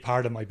definitely a big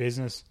part of my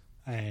business.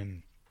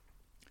 And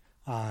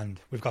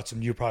we've got some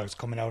new products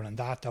coming out on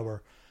that we're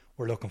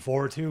looking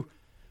forward to.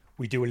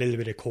 We do a little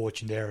bit of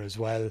coaching there as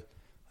well.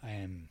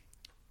 You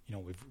know,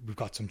 we've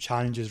got some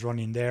challenges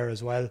running there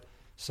as well.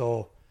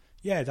 So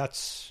yeah,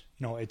 that's,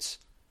 you know, it's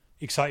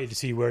exciting to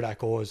see where that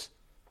goes.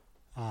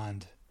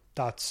 And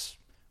that's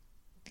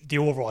the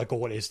overall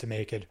goal, is to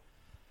make it,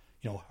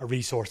 you know, a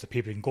resource that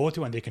people can go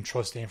to and they can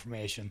trust the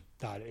information,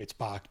 that it's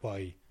backed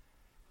by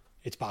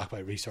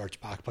research,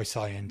 backed by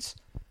science.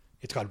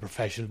 It's got a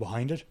professional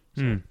behind it.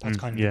 So that's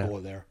kind of the goal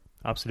there.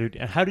 Absolutely.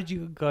 And how did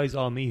you guys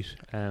all meet?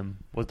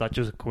 Was that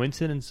just a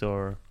coincidence,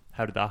 or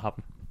how did that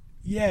happen?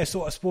 Yeah,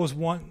 so I suppose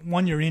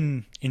one you're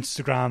in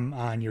Instagram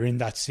and you're in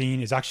that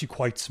scene is actually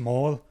quite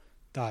small.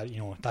 That, you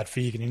know, that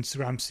vegan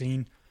Instagram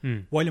scene,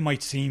 while it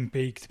might seem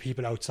big to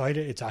people outside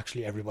it, it's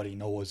actually everybody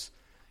knows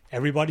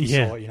everybody.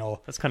 Yeah, so, you know,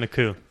 that's kind of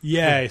cool.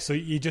 Yeah, so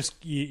you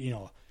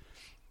know,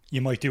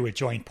 you might do a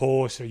joint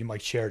post, or you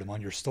might share them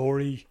on your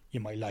story.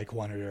 You might like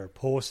one of their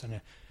posts, and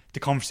the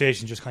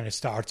conversation just kind of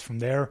starts from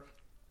there.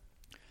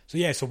 So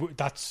yeah, so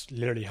that's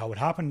literally how it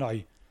happened.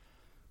 I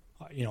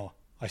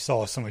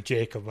saw some of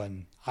Jacob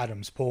and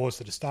Adam's posts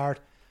at the start.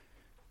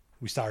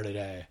 We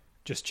started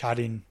just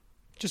chatting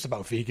just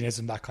about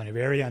veganism, that kind of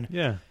area, and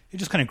it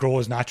just kind of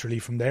grows naturally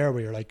from there,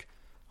 where you're like,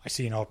 I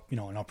see an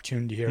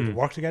opportunity here to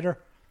work together,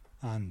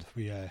 and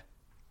we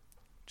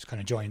just kind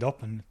of joined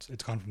up, and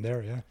it's gone from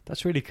there. Yeah,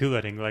 that's really cool.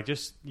 I think, like,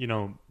 just, you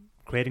know,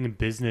 creating a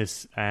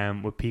business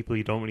with people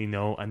you don't really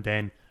know, and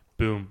then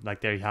boom, like,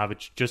 there you have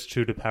it, just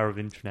through the power of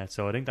internet.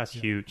 So I think that's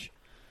huge.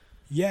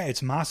 Yeah,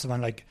 it's massive.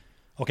 And like,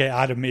 okay,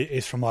 Adam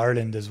is from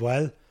Ireland as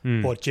well,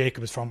 but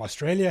Jacob is from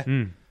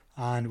Australia,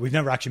 and we've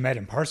never actually met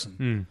in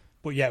person.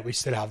 But yeah, we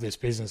still have this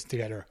business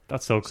together.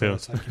 That's so cool.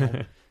 So it's, like, you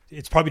know,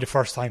 it's probably the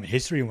first time in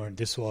history where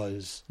this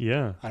was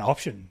an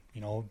option.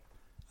 You know,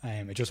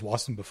 it just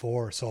wasn't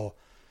before. So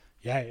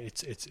yeah,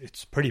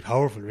 it's pretty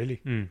powerful,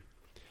 really.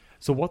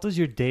 So what does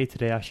your day to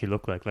day actually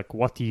look like? Like,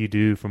 what do you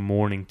do from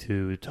morning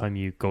to the time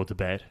you go to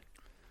bed?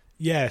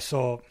 Yeah,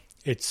 so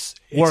it's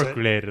work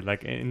related,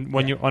 like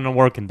when you're on a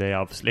working day,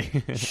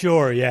 obviously.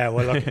 Sure, yeah.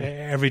 Well, look,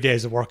 every day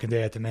is a working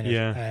day at the minute.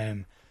 Yeah.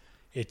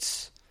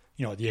 It's,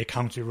 you know, the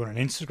account we run on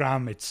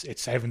Instagram,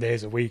 it's 7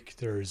 days a week.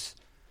 There's,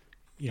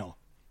 you know,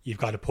 you've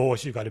got to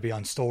post, you've got to be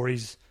on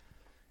stories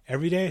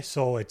every day.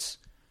 So it's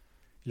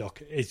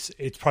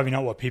probably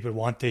not what people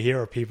want to hear,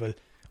 or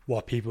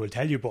what people will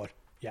tell you, but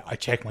yeah, I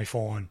check my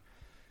phone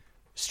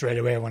straight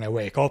away when I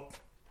wake up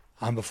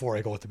and before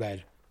I go to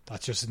bed.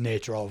 That's just the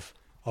nature of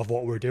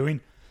what we're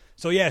doing.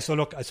 So yeah, so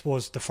look, I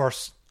suppose the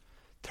first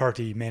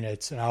 30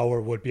 minutes, an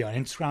hour would be on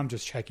Instagram,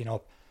 just checking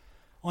up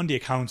on the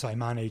accounts I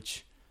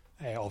manage.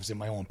 Obviously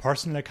my own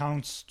personal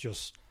accounts,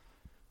 just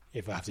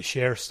if I have to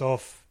share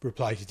stuff,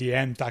 reply to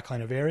DM, that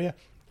kind of area.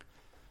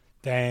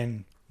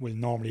 Then we'll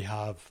normally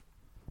have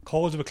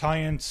calls with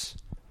clients,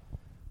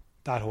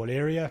 that whole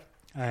area.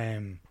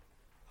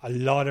 A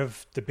lot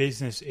of the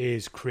business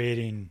is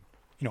creating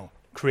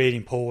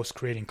posts,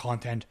 creating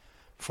content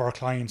for our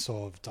clients.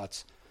 So if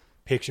that's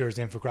pictures,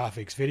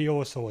 infographics,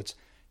 videos, so it's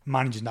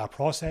managing that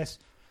process,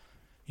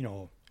 you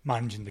know,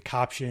 managing the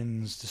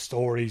captions, the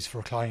stories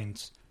for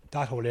clients,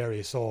 that whole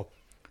area. So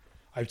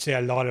I would say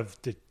a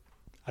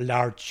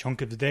large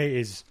chunk of the day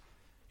is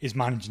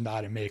managing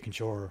that and making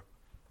sure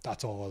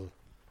that's all,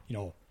 you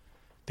know,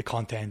 the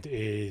content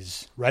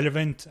is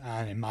relevant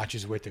and it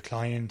matches with the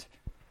client,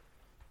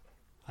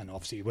 and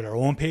obviously with our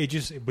own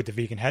pages, with the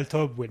Vegan Health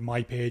Hub, with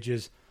my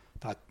pages,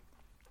 that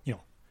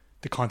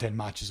the content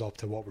matches up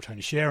to what we're trying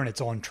to share and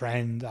it's on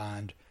trend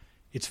and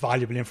it's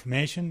valuable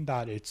information.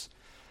 That it's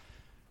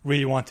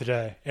really wanted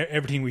to,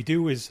 everything we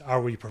do is, are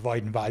we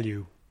providing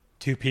value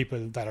to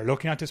people that are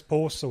looking at this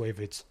post? So if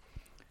it's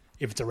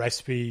a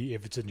recipe,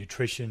 if it's a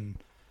nutrition,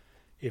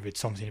 if it's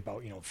something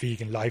about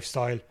vegan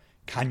lifestyle,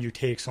 can you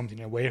take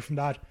something away from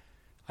that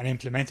and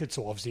implement it?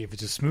 So obviously if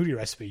it's a smoothie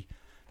recipe,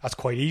 that's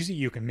quite easy.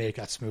 You can make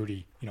that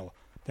smoothie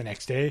the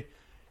next day.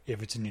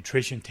 If it's a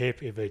nutrition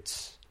tip, if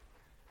it's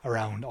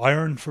around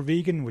iron for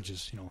vegan, which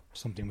is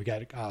something we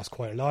get asked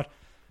quite a lot,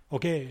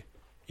 okay,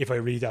 if I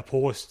read that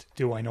post,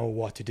 do I know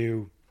what to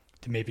do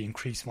to maybe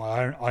increase my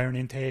iron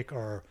intake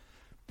or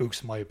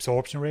boost my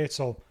absorption rate?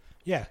 So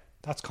yeah,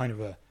 that's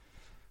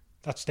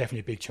definitely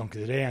a big chunk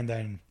of the day. And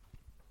then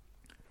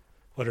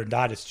other than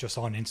that, it's just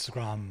on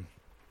Instagram,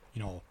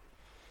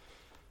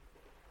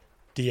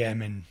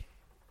 DMing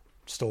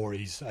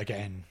stories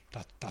again.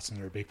 That's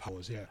another big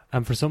pose. Yeah.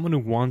 And for someone who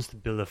wants to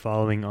build a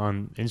following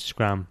on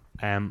Instagram,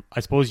 I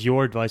suppose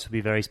your advice would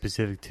be very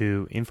specific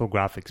to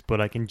infographics, but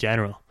like in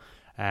general,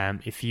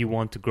 if you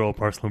want to grow a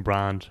personal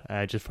brand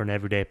just for an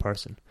everyday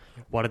person,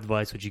 what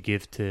advice would you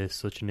give to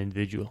such an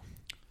individual?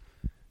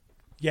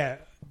 Yeah,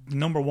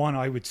 number one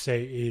I would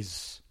say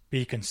is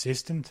be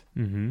consistent.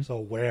 Mm-hmm. So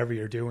whatever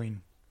you're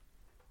doing,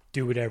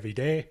 do it every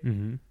day.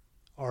 Mm-hmm.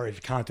 Or if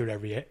you can't do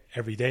it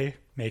every day,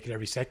 make it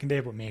every second day,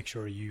 but make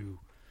sure you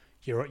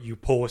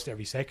post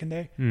every second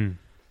day.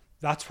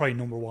 That's probably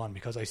number one,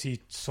 because I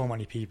see so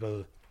many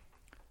people,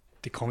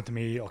 they come to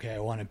me, okay, I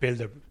want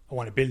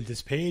to build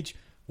this page,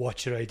 what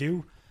should I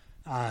do?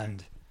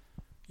 And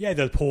yeah,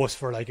 they'll post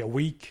for like a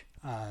week,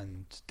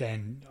 and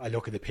then I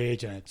look at the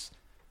page and it's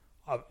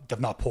they've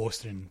not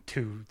posted in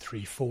 2,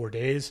 3, 4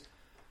 days.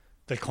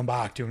 They'll come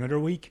back to another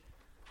week,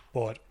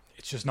 but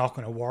it's just not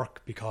going to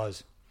work,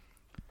 because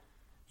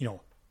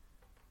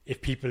if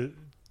people,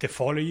 they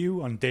follow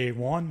you on day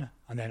one,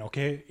 and then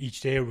okay, each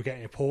day we're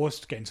getting a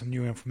post, getting some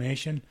new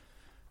information,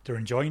 they're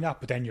enjoying that,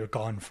 but then you're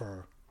gone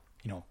for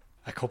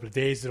a couple of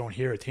days, they don't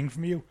hear a thing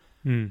from you.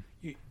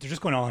 They're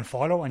just going to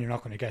unfollow, and you're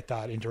not going to get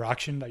that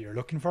interaction that you're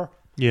looking for.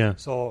 Yeah.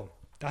 So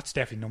that's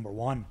definitely number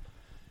one.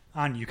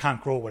 And you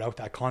can't grow without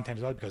that content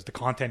as well, because the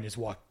content is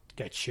what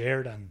gets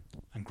shared and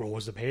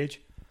grows the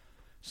page.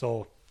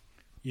 So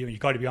you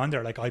got to be on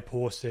there. Like I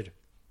posted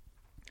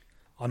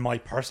on my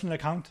personal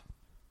account,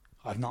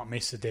 I've not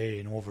missed a day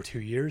in over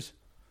 2 years,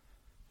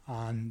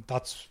 and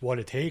that's what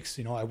it takes.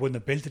 I wouldn't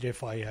have built it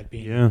if I had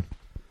been,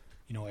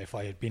 if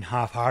I had been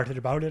half-hearted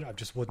about it. I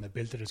just wouldn't have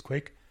built it as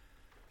quick.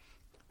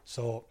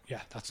 So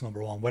yeah, that's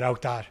number one.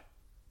 Without that,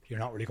 you're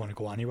not really going to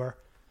go anywhere.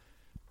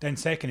 Then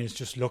second is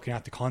just looking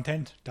at the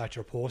content that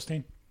you're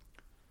posting.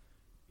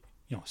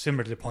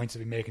 Similar to the points that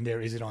we're making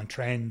there, is it on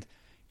trend?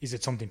 Is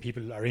it something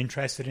people are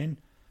interested in?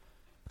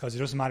 Because it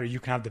doesn't matter, you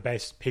can have the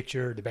best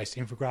picture, the best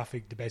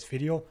infographic, the best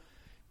video,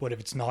 but if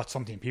it's not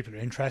something people are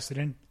interested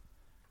in,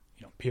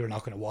 people are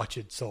not going to watch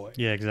it. So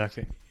yeah,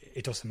 exactly.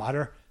 It doesn't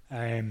matter.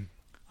 And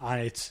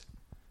it's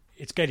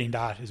getting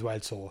that as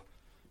well. So,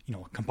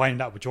 combining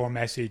that with your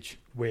message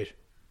with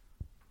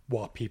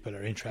what people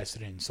are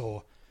interested in.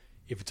 So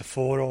if it's a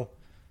photo,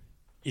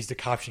 is the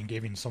caption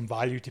giving some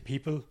value to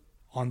people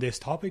on this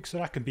topic? So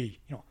that can be,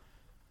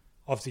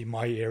 obviously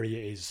my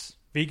area is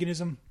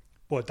veganism,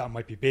 but that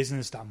might be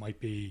business, that might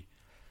be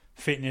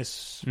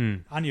fitness,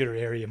 any other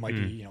area might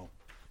be,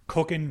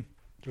 cooking.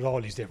 There's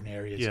all these different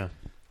areas. Yeah.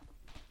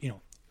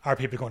 Are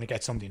people going to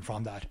get something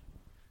from that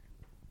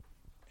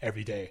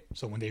every day?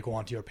 So when they go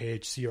onto your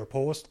page, see your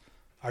post,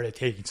 are they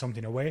taking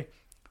something away?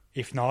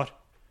 If not,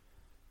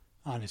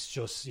 and it's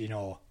just,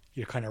 you're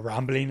kind of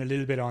rambling a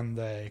little bit on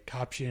the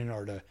caption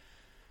or the...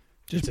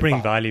 Just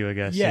bring value, I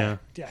guess. Yeah.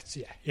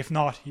 If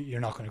not, you're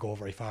not going to go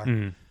very far.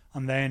 And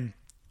then,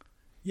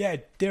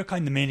 they're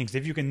kind of the main things.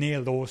 If you can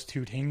nail those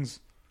two things,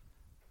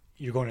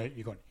 you're going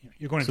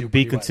to do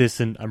be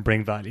consistent and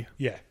bring value.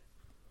 Yeah,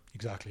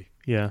 exactly.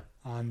 Yeah.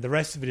 And the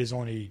rest of it is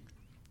are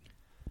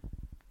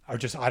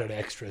just added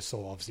extras.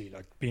 So obviously,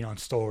 like being on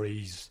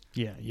stories,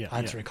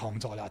 answering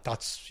comments, all that.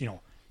 That's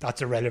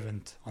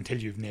irrelevant until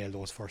you've nailed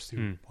those first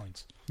two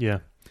points. Yeah.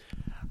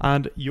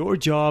 And your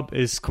job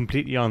is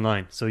completely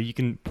online, so you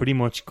can pretty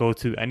much go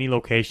to any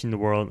location in the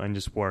world and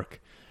just work.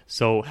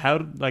 So how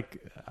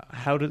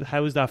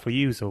is that for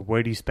you? So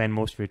where do you spend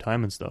most of your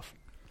time and stuff?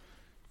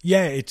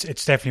 Yeah,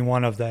 it's definitely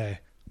one of the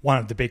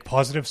big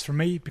positives for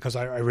me, because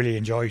I really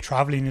enjoy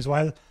traveling as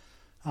well,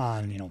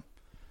 and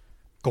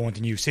going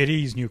to new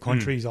cities, new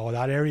countries, all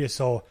that area.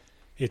 So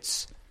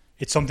it's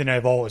something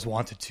I've always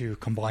wanted to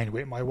combine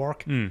with my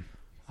work, and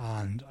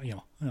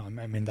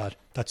I'm in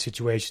that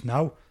situation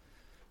now.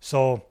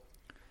 So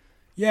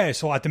yeah,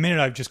 so at the minute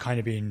I've just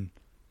kind of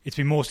it's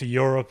been mostly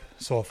Europe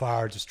so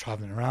far, just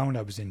traveling around.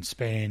 I was in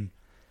Spain,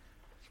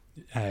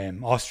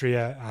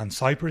 Austria and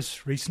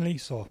Cyprus recently,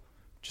 so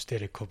just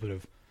did a couple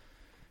of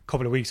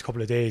weeks,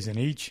 couple of days in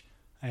each.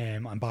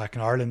 I'm back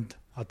in Ireland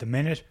at the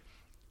minute,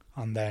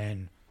 and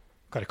then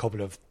got a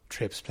couple of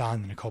trips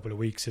planned in a couple of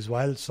weeks as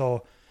well.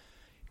 So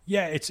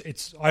yeah,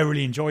 it's I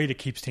really enjoy it. It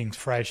keeps things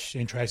fresh,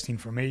 interesting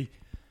for me,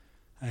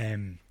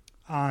 and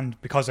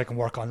because I can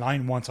work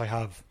online, once I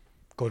have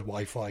good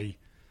Wi-Fi,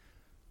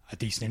 a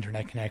decent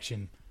internet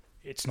connection,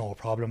 it's no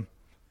problem.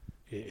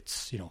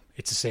 It's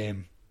it's the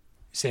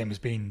same as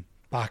being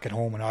back at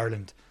home in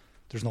Ireland.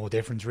 There's no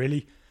difference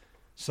really.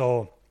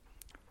 So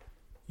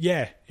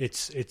yeah,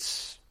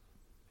 it's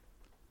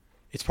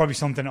probably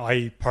something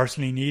I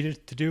personally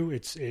needed to do.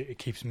 It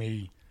keeps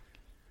me,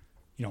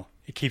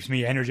 it keeps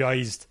me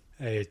energized.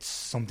 It's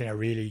something I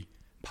really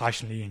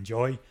passionately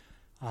enjoy,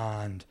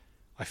 and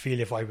I feel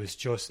if I was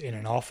just in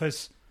an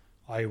office,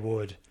 I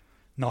would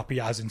not be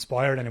as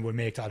inspired, and it would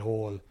make that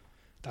whole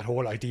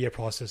idea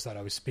process that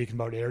I was speaking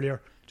about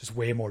earlier just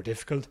way more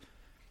difficult.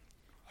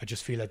 I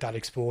just feel like that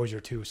exposure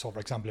to, so for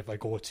example, if I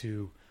go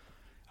to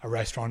a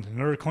restaurant in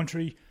another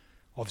country,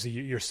 obviously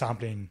you're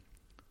sampling,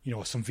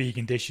 some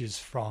vegan dishes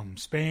from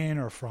Spain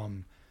or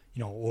from,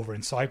 over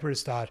in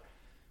Cyprus that,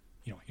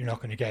 you're not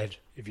going to get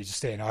if you just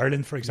stay in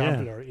Ireland, for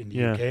example, or in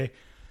the UK.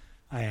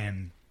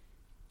 And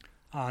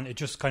it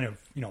just kind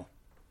of,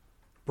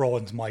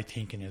 broadens my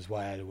thinking as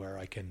well, where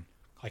I can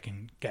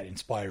get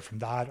inspired from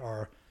that.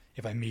 Or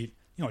if I meet,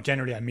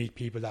 generally I meet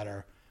people that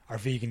are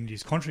vegan in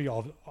this country,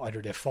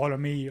 either they follow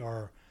me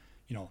or,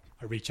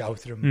 I reach out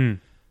to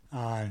them.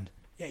 And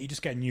yeah, you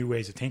just get new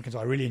ways of thinking. So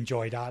I really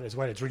enjoy that as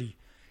well. It's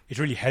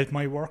really helped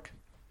my work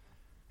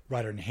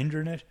rather than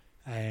hindering it.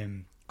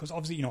 Because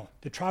obviously,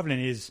 the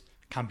traveling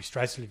can be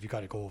stressful if you got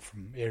to go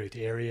from area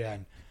to area,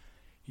 and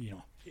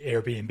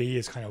Airbnb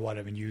is kind of what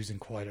I've been using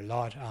quite a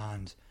lot.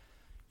 And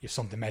if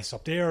something messes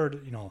up there,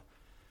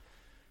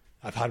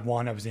 I've had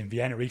one. I was in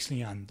Vienna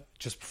recently, and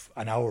just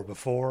an hour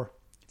before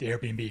the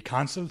Airbnb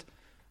cancelled,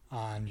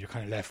 and you're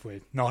kind of left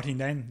with nothing.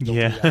 Then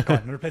luckily I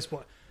got another place,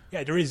 but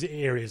yeah, there is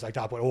areas like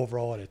that. But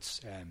overall, it's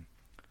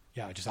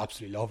I just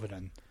absolutely love it,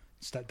 and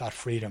it's that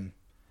freedom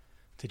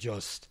to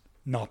just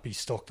not be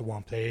stuck to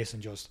one place,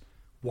 and just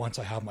once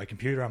I have my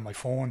computer and my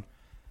phone,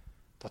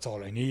 that's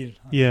all I need.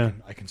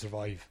 I can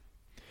survive.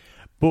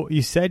 But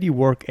you said you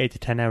work 8 to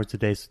 10 hours a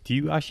day. So do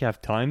you actually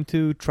have time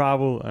to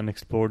travel and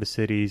explore the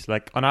cities?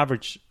 Like on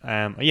average,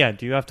 do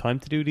you have time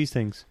to do these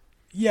things?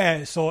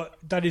 Yeah, so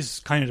that is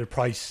kind of the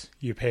price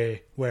you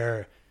pay,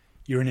 where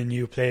you're in a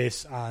new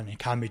place and it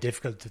can be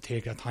difficult to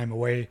take that time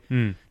away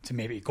to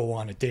maybe go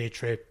on a day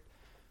trip,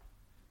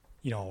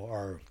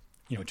 or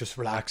just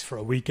relax for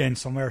a weekend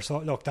somewhere. So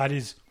look, that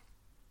is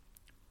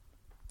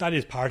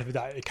part of it,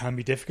 that it can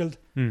be difficult.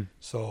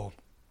 So,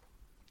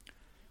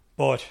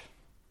 but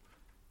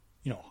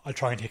I'll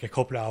try and take a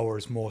couple of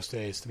hours most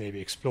days to maybe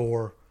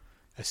explore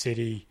a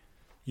city,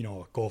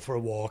 go for a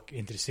walk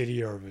into the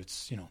city, or if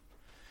it's,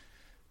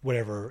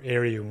 whatever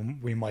area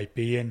we might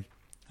be in.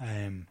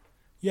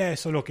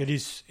 So look, it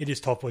is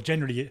tough, but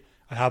generally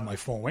I have my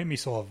phone with me,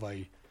 so if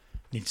I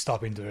need to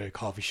stop into a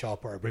coffee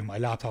shop or I bring my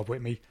laptop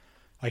with me,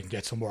 I can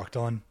get some work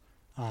done.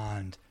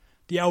 And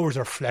the hours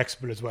are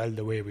flexible as well,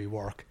 the way we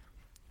work.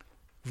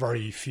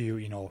 Very few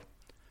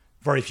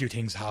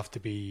things have to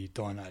be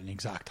done at an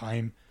exact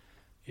time.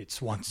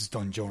 It's once it's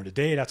done during the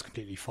day, that's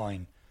completely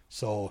fine.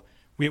 So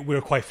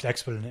we're quite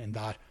flexible in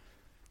that.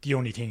 The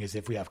only thing is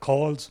if we have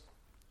calls,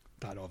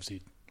 that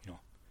obviously,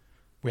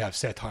 we have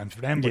set times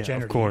for them. But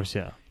generally, of course,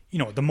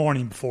 the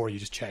morning before, you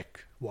just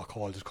check what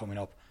calls is coming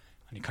up,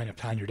 and you kind of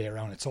plan your day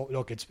around it. So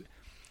look,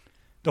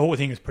 the whole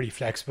thing is pretty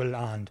flexible,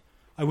 and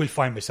I will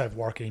find myself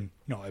working.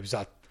 It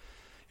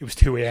was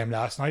 2 a.m.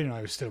 last night, and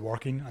I was still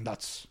working, and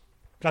that's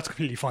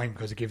completely fine,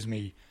 because it gives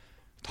me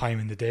time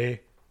in the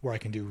day where I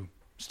can do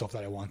stuff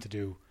that I want to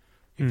do.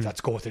 If that's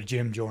go to the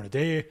gym during the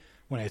day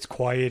when it's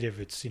quiet, if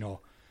it's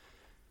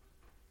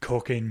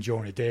cooking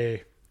during the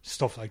day,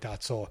 stuff like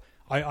that. So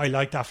I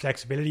like that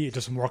flexibility. It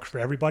doesn't work for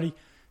everybody.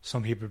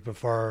 Some people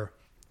prefer,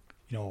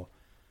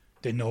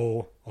 they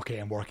know, okay,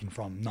 I'm working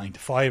from 9 to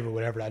 5 or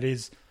whatever that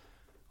is.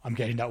 I'm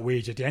getting that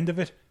wage at the end of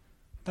it.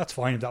 That's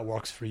fine if that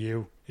works for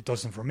you. It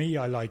doesn't for me.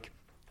 I like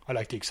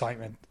the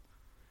excitement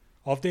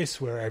of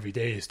this, where every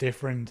day is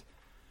different.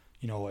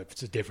 If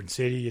it's a different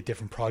city, a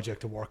different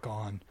project to work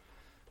on,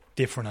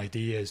 different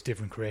ideas,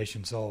 different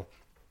creation. So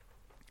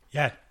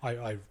yeah,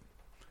 I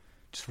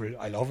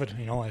love it.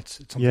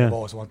 It's something I've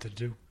always wanted to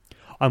do.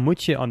 I'm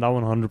with you on that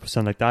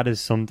 100%. Like, that is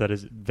something that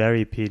is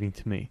very appealing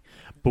to me.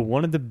 But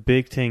one of the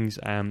big things,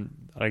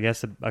 I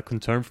guess a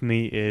concern for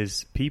me,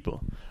 is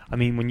people. I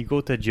mean, when you go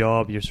to a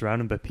job, you're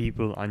surrounded by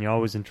people and you're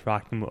always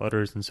interacting with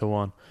others and so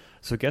on.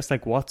 So I guess,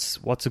 like, what's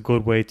a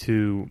good way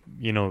to,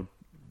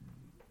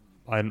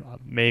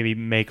 maybe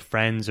make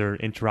friends or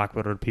interact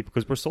with other people?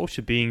 Because we're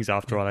social beings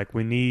after all. Like,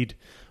 we need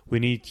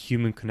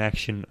human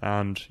connection,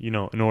 and in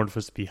order for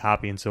us to be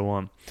happy and so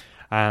on.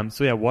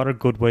 What are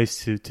good ways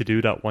to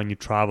do that when you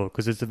travel?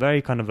 Because it's a very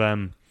kind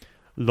of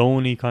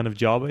lonely kind of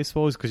job, I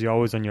suppose, because you're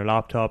always on your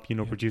laptop,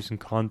 producing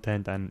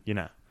content, and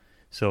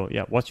So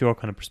what's your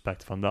kind of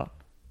perspective on that?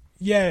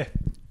 Yeah,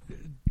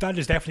 that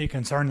is definitely a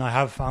concern. I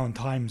have found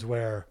times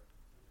where,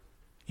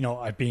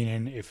 I've been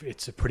in, if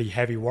it's a pretty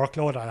heavy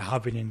workload, I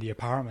have been in the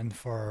apartment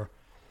for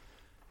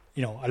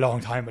a long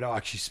time without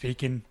actually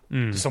speaking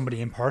to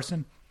somebody in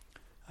person.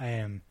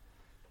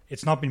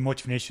 It's not been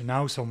much of an issue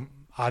now. So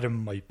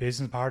Adam, my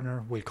business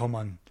partner, will come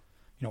on,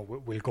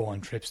 we'll go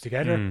on trips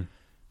together.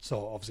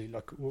 So obviously,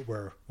 look,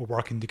 we're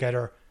working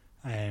together.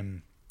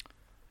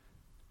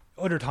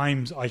 Other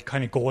times I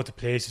kind of go to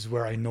places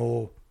where I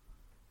know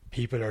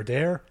people are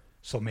there.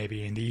 So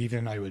maybe in the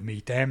evening I will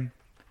meet them.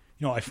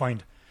 I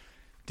find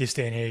this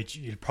day and age,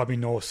 you'll probably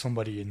know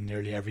somebody in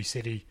nearly every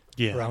city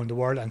around the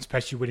world, and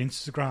especially with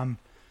Instagram,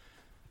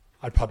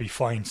 I'd probably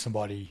find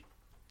somebody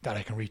that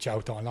I can reach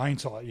out to online.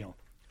 So,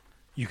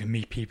 you can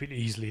meet people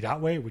easily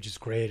that way, which is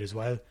great as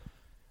well.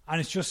 And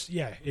it's just,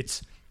 you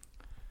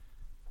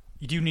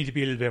do need to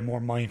be a little bit more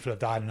mindful of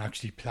that and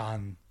actually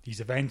plan these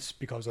events,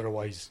 because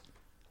otherwise,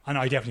 and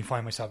I definitely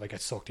find myself, I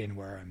get sucked in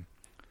where I'm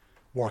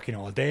working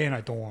all day and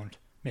I don't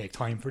make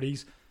time for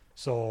these.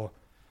 So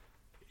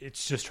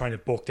it's just trying to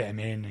book them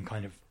in and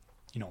kind of,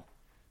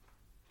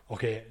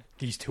 okay,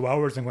 these 2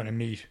 hours I'm going to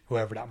meet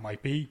whoever that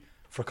might be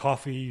for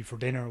coffee, for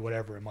dinner,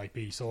 whatever it might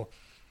be. So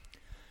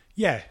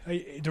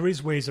there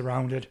is ways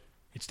around it.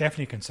 It's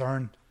definitely a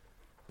concern,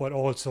 but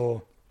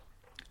also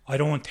I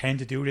don't tend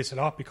to do this a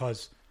lot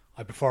because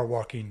I prefer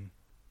working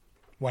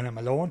when I'm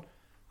alone,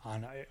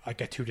 and I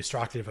get too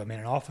distracted if I'm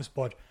in an office.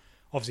 But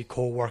obviously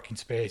co-working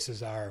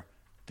spaces are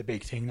the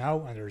big thing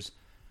now, and there's,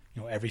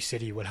 every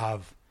city will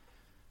have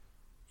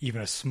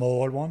even a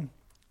small one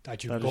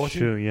that you can go to.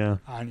 True, yeah.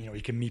 And,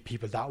 you can meet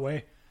people that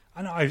way.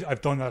 And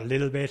I've done that a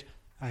little bit.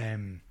 I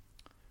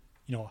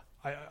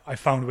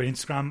found with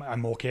Instagram,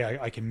 I'm okay.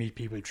 I can meet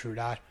people through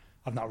that.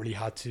 I've not really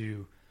had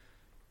to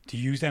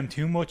use them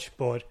too much.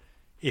 But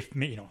if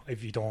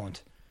you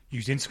don't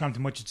use Instagram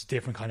too much, it's a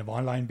different kind of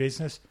online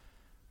business.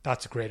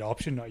 That's a great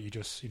option. You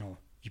just,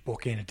 you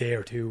book in a day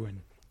or two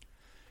and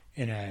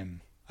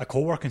in a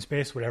co-working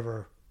space,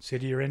 whatever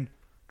city you're in,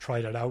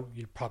 try that out.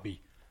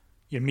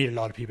 You'll meet a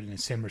lot of people in a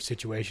similar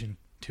situation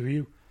to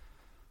you.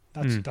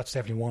 That's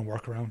definitely one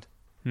workaround.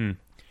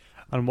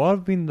 And what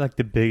have been like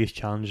the biggest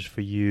challenges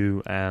for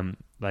you,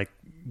 like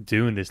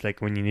doing this,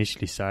 like when you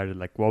initially started,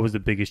 like what was the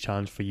biggest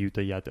challenge for you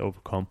that you had to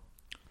overcome?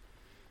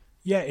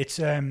 Yeah, it's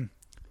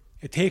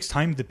it takes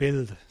time to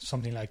build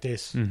something like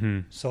this.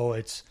 So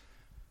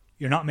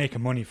you're not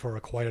making money for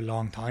quite a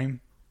long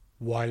time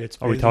while it's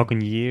building. Are we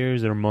talking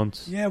years or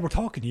months? Yeah, we're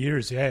talking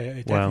years. Yeah,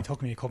 it definitely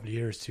took me a couple of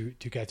years to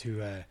get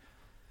to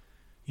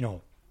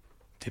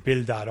to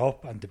build that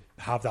up and to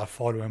have that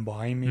following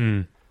behind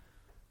me.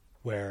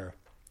 Where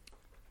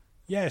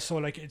so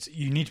like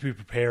you need to be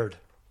prepared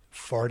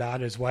for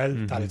that as well,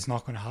 that it's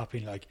not going to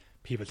happen like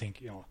people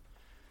think,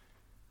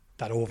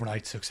 that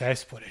overnight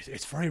success, but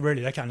it's very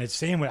rarely like that. And it's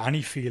the same with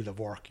any field of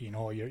work,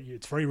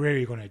 it's very rare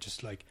you're going to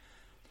just like,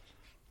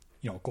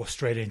 go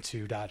straight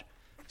into that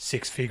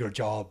 6-figure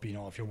job,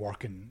 if you're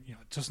working, it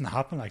doesn't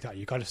happen like that.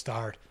 You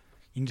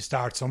need to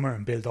start somewhere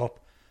and build up.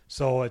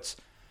 So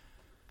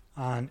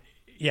I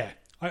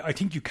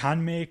think you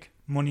can make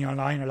money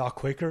online a lot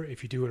quicker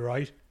if you do it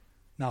right.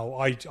 Now,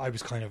 I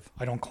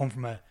don't come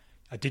from a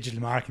digital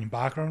marketing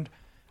background,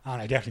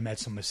 and I definitely made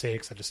some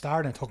mistakes at the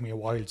start, and it took me a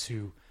while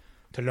to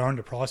learn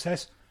the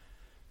process.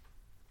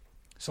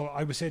 So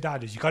I would say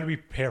that is, you got to be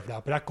prepared for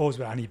that, but that goes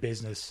with any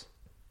business,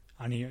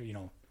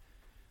 any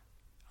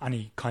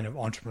kind of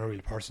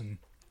entrepreneurial person.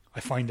 I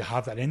find to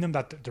have that in them,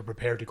 that they're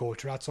prepared to go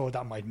through that. So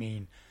that might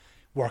mean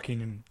working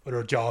in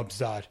other jobs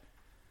that,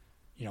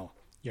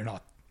 you're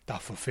not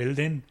that fulfilled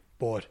in,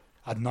 but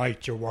at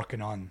night you're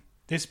working on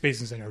this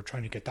business and you're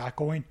trying to get that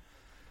going.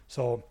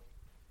 So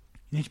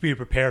you need to be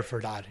prepared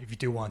for that if you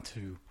do want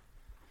to,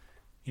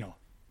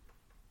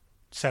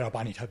 set up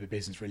any type of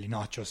business, really,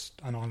 not just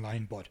an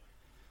online, but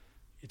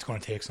it's going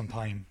to take some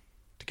time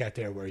to get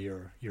there where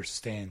you're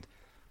sustained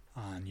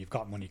and you've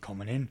got money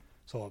coming in.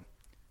 So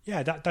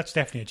that's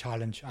definitely a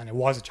challenge, and it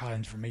was a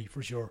challenge for me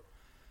for sure.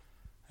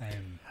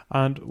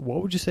 And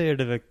what would you say are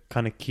the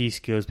kind of key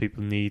skills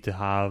people need to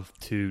have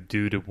to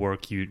do the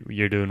work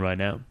you're doing right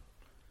now?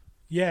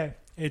 Yeah,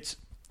 I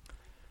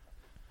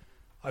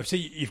would say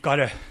you've got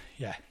to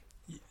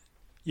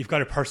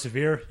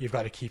persevere. You've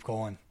got to keep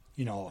going.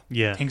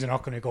 Things are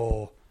not going to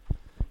go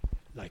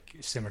like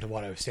similar to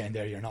what I was saying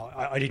there.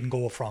 I didn't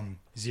go from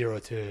 0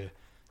 to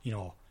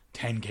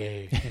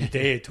 10K in a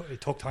day. It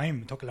took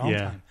time. It took a long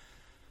time.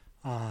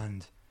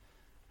 And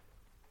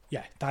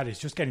that is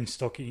just getting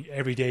stuck.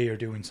 Every day you're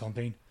doing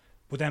something.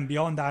 But then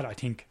beyond that, I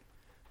think,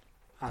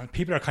 and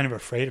people are kind of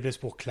afraid of this,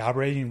 but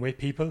collaborating with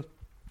people.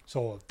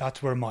 So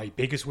that's where my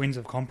biggest wins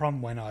have come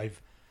from, when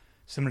I've,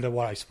 similar to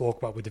what I spoke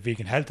about with the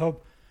Vegan Health Hub,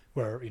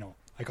 where,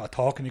 I got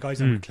talking to guys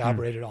and we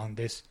collaborated on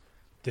this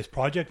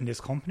project and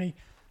this company.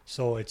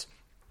 So it's,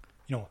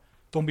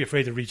 don't be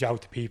afraid to reach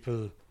out to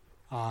people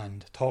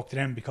and talk to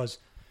them, because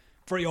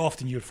very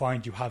often you'll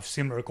find you have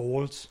similar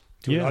goals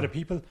to a lot of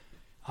people,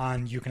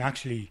 and you can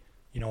actually,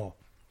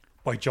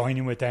 by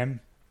joining with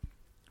them,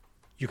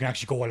 you can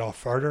actually go a lot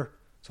further.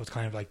 So it's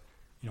kind of like,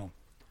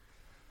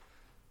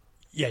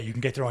 you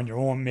can get there on your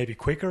own maybe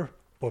quicker,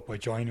 but by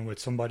joining with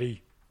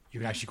somebody, you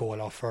can actually go a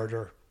lot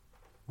further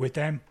with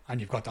them, and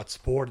you've got that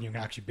support, and you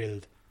can actually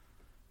build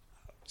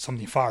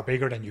something far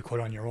bigger than you could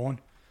on your own.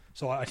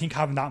 So I think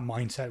having that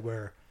mindset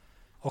where,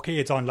 okay,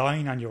 it's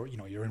online and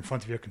you're in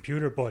front of your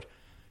computer, but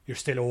you're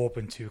still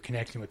open to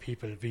connecting with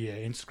people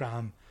via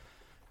Instagram,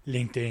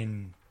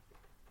 LinkedIn,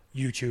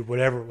 YouTube,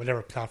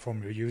 whatever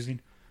platform you're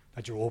using,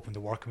 that you're open to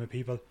working with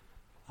people.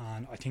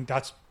 And I think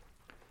that's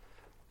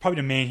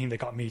probably the main thing that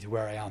got me to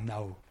where I am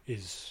now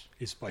is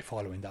by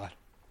following that,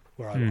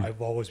 where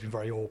I've always been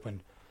very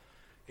open.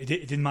 It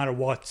didn't matter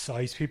what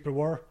size people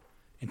were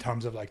in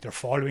terms of like their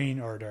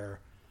following or their,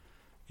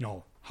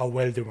 how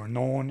well they were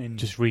known. And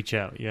just reach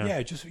out,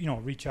 yeah, just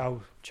reach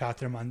out, chat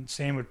to them, and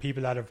same with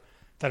people that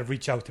have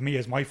reached out to me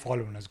as my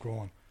following has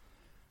grown.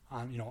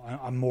 And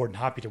I'm more than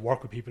happy to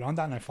work with people on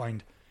that, and I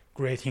find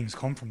great things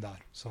come from that.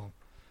 So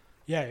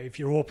yeah, if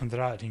you're open to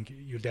that, I think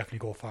you'll definitely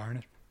go far in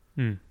it.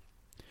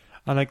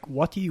 And like,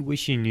 what do you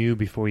wish you knew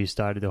before you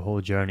started the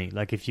whole journey?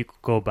 Like, if you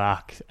could go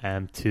back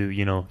to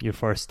your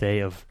first day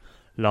of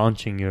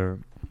launching your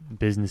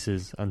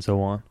businesses and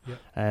so on,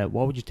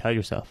 what would you tell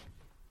yourself?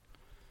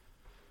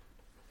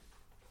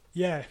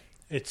 Yeah,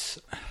 there's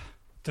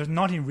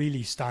nothing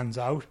really stands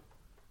out.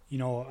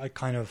 I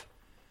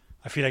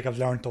feel like I've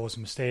learned those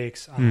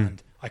mistakes,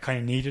 and I kind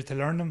of needed to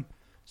learn them.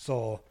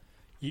 So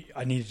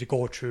I needed to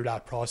go through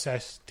that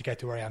process to get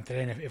to where I am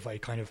today. And if I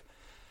kind of,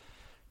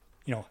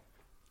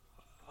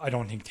 I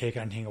don't think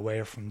taking anything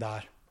away from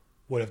that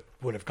would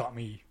have got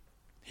me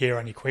here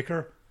any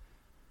quicker.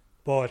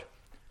 But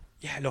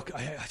yeah, look,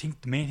 I think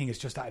the main thing is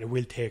just that it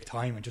will take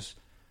time, and just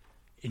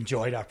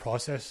enjoy that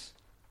process.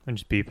 And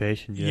just be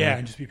patient. Yeah,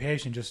 and just be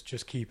patient.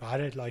 Just keep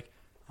at it,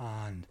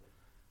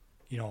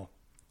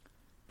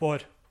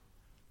 But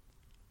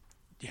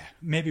yeah,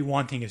 maybe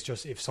one thing is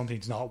just if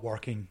something's not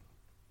working,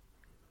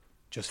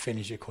 just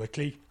finish it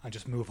quickly and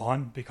just move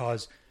on,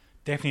 because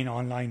definitely in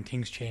online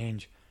things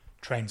change,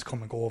 trends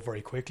come and go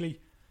very quickly.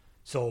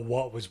 So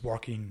what was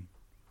working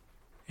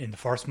in the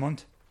first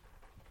month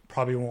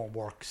probably won't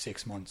work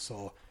 6 months.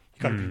 So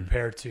you got to be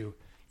prepared to.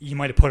 You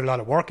might have put a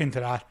lot of work into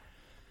that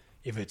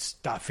if it's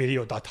that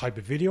type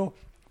of video,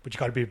 but you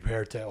got to be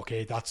prepared to,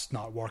 okay, that's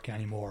not working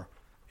anymore.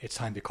 It's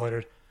time to cut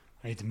it.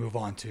 I need to move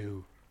on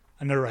to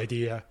another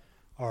idea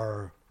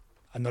or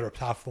another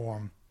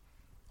platform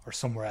or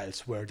somewhere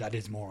else where that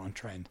is more on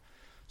trend.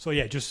 So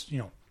yeah, just,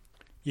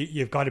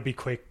 you've got to be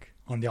quick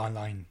on the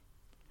online.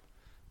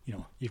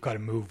 You've got to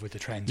move with the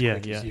trends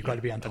quickly. So you've got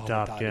to be on top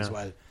of that as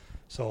well.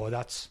 So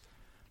that's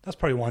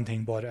probably one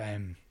thing. But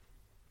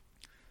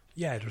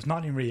there's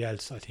nothing really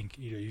else. I think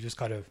you just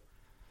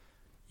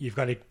you've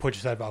got to put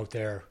yourself out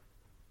there,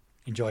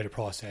 enjoy the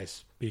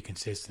process, be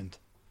consistent,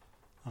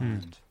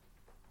 and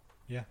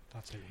yeah,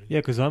 that's it. Really. Yeah,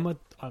 because I'm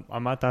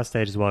at that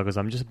stage as well, because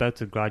I'm just about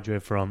to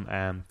graduate from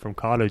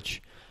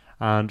college,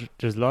 and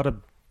there's a lot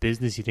of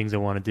businessy things I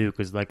want to do,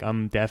 because like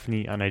I'm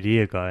definitely an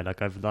idea guy.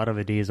 Like I have a lot of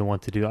ideas I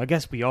want to do. I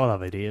guess we all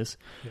have ideas,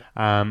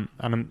 and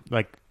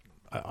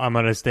I'm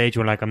at a stage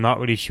where like I'm not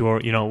really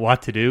sure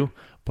what to do,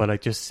 but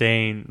like just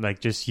saying, like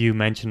just you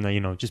mentioned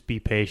that just be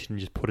patient,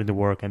 just put in the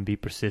work and be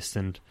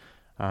persistent,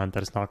 and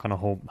that it's not going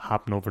to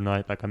happen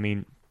overnight. Like I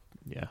mean,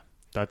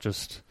 that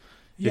just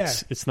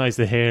it's nice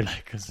to hear,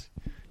 like, cause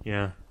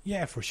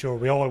yeah, for sure,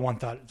 we all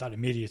want that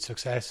immediate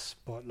success,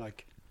 but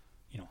like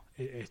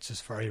it's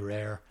just very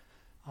rare.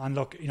 And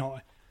look,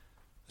 I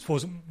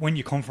suppose when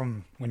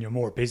you're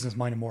more business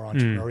minded, more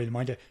entrepreneurial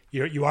minded,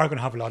 you are going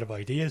to have a lot of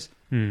ideas,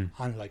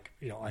 and like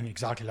I'm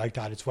exactly like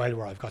that as well,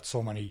 where I've got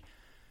so many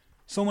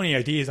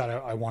ideas that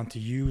I want to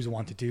use, I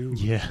want to do,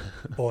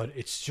 but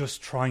it's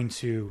just trying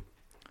to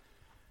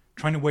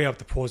weigh up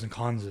the pros and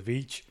cons of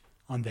each,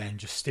 and then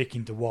just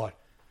sticking to what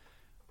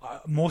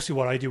mostly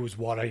what I do is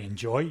what I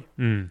enjoy.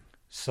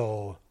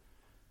 So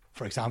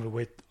for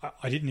example,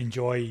 I didn't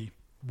enjoy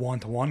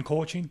one-to-one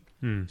coaching,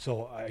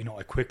 so I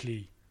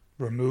quickly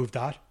removed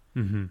that,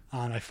 and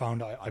I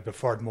found I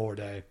preferred more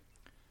the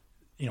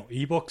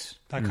ebooks,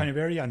 that kind of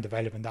area, and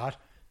developing that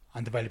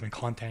and developing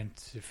content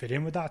to fit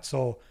in with that.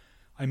 So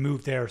I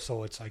moved there.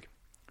 So it's like,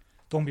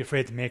 don't be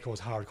afraid to make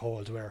those hard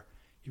calls, where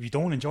if you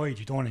don't enjoy it,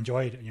 you don't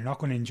enjoy it, and you're not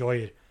going to enjoy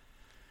it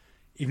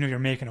even if you're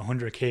making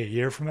 100k a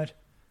year from it.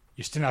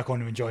 You're still not going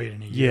to enjoy it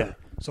in a year.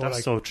 So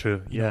that's so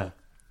true. If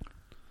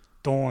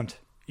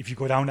you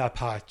go down that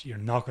path, you're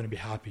not going to be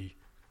happy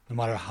no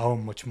matter how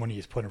much money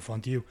is put in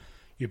front of you.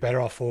 You're better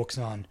off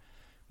focusing on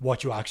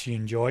what you actually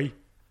enjoy,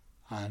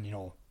 and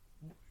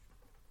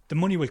the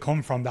money will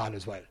come from that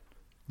as well.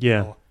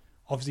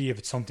 Obviously if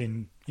it's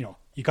something,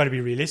 you got to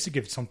be realistic.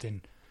 If it's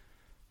something,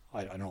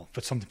 I don't know, if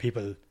it's something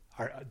people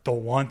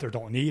don't want or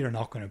don't need or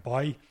not going to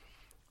buy,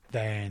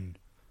 then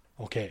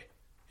okay,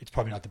 it's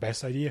probably not the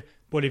best idea.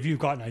 But if you've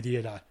got an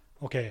idea that,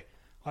 okay,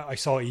 I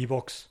saw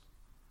ebooks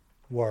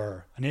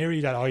were an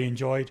area that I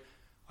enjoyed,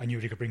 I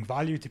knew they could bring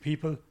value to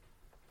people,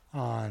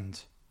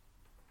 and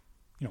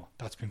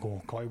that's been going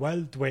quite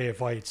well. The way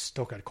if I had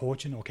stuck at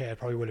coaching, okay, I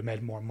probably would have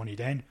made more money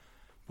then,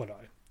 but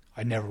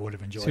I never would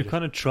have enjoyed it. So you're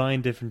kind of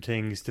trying different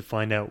things to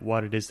find out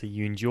what it is that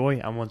you enjoy,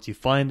 and once you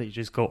find it, you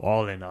just go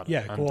all in on it.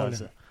 Yeah, go all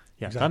in.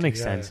 Yeah, exactly, that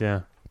makes sense,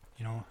 and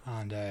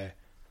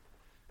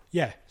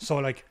so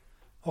like,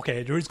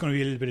 okay, there is going to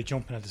be a little bit of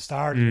jumping at the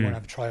start. You want to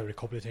have a try with a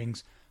couple of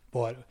things,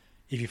 but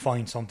if you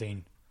find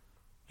something,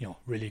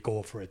 really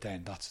go for it.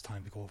 Then that's the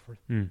time to go for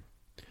it.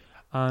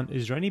 And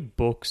is there any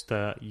books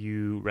that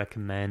you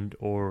recommend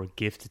or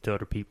gift to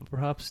other people?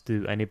 Perhaps,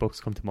 do any books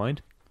come to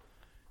mind?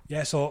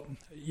 Yeah, so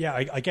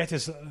I get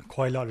this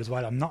quite a lot as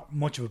well. I'm not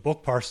much of a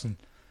book person.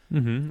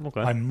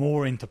 Okay. I'm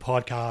more into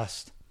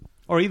podcast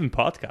or even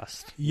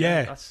podcast.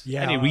 Yeah.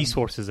 Any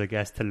resources, I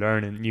guess, to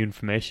learn and new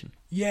information.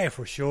 Yeah,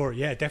 for sure.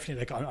 Yeah,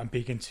 definitely. Like I'm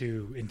big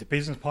into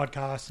business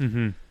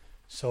podcasts.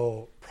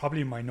 So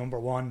probably my number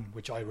one,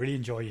 which I really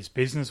enjoy, is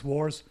Business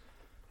Wars.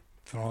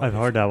 I've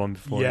heard that one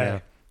before. Yeah.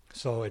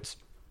 So it's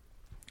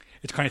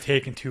kind of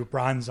taking two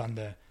brands on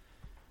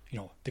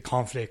the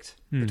conflict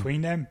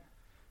between them,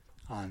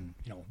 and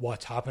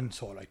what's happened.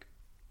 So like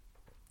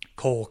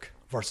Coke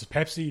versus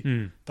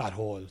Pepsi, that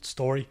whole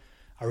story.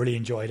 I really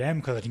enjoy them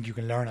because I think you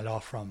can learn a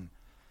lot from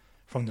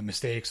the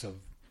mistakes of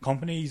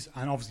companies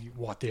and obviously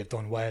what they've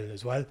done well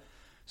as well.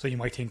 So you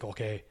might think,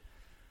 okay,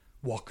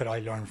 what could I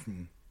learn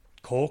from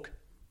Coke?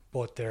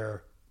 But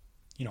they're,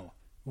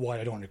 while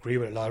I don't agree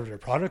with a lot of their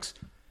products,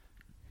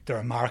 they're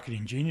a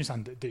marketing genius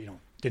and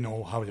they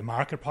know how to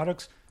market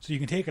products. So you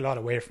can take a lot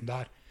away from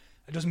that.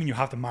 It doesn't mean you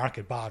have to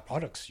market bad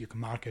products. You can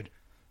market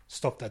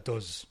stuff that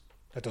does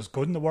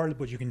good in the world,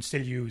 but you can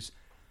still use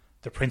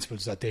the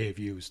principles that they've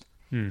used.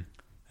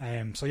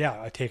 So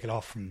yeah, I take it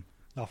off from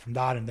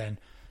that, and then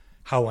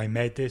How I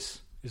Made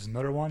This is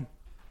another one.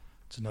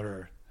 It's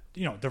another,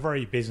 they're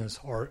very business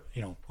or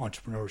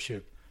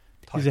entrepreneurship.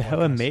 Is it How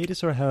I Made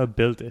This or How I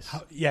Built This?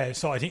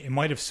 So I think it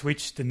might have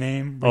switched the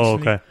name recently. Oh,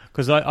 okay.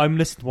 Because I'm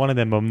listening to one of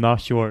them, but I'm not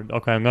sure.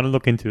 Okay, I'm going to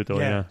look into it though.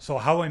 Yeah. So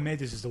How I Made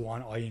This is the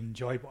one I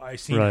enjoy. But I've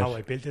seen How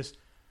I Built This,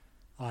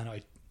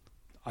 and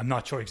I'm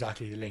not sure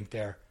exactly the link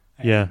there.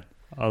 Yeah,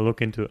 I'll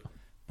look into it.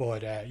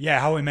 But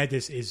How I Made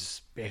This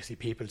is basically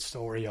people's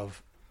story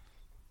of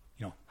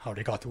how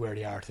they got to where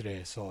they are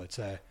today. So it's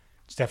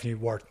definitely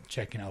worth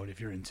checking out if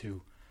you're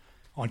into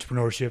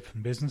entrepreneurship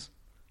and business.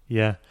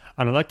 Yeah,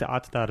 and I'd like to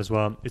add to that as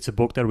well. It's a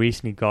book that I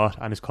recently got,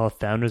 and it's called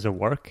Founders at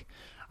Work,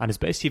 and it's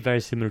basically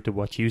very similar to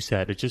what you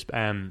said. It's just,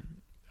 I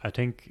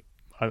think,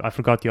 I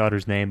forgot the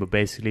author's name, but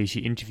basically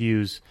she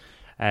interviews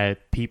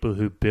people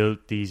who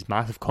built these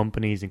massive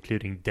companies,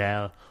 including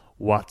Dell,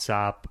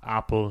 WhatsApp,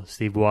 Apple,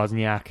 Steve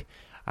Wozniak,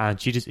 and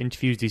she just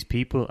interviews these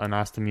people and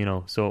asks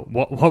them, so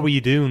what were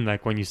you doing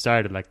like when you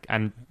started, like,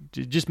 and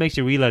it just makes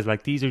you realize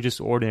like these are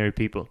just ordinary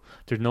people.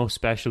 There's no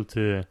special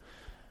to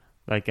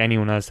like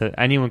anyone else.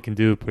 Anyone can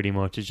do it pretty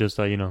much. It's just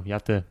you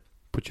have to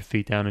put your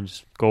feet down and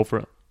just go for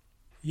it.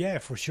 Yeah,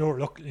 for sure.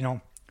 Look,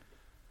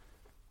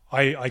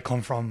 I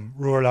come from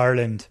rural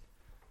Ireland,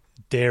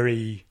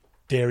 dairy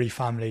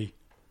family.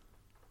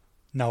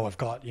 Now I've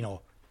got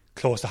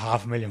close to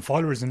 500,000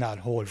 followers in that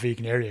whole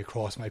vegan area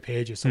across my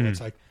pages. So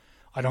it's like,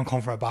 I don't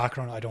come from a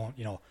background. I don't,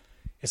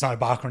 it's not a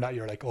background that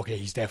you're like, okay,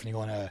 he's definitely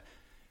going to,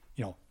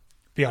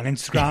 be on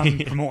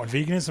Instagram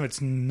promoting veganism.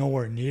 It's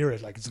nowhere near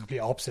it. Like, it's the complete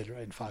opposite,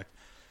 right, in fact.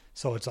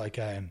 So it's like,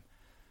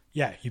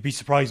 you'd be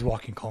surprised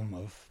what can come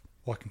of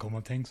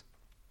things.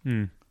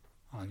 And,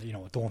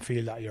 don't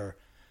feel that you're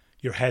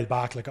held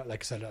back. Like I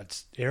said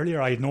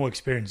earlier, I had no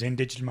experience in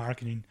digital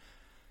marketing.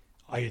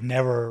 I had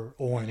never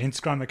owned an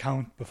Instagram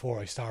account before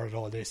I started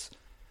all this.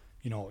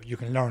 You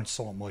can learn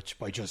so much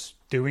by just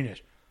doing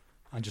it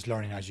and just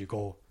learning as you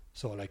go.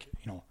 So like,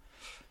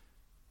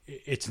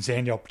 it's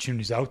insane the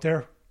opportunities out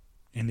there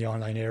in the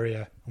online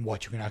area and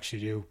what you can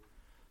actually do.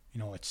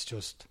 It's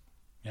just,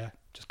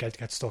 just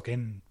get stuck in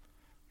and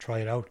try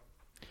it out.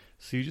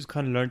 So you just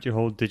kind of learned your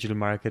whole digital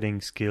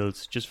marketing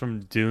skills just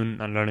from doing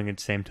and learning at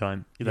the same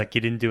time. You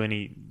didn't do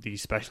any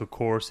these special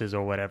courses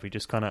or whatever. You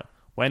just kind of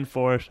went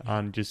for it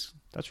and just,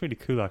 that's really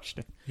cool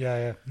actually.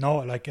 Yeah. No,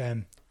 like,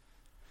 it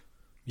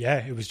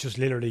was just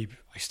literally,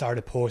 I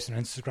started posting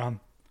on Instagram,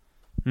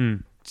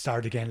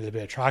 started getting a little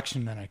bit of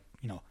traction, and I,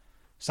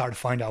 started to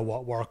find out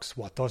what works,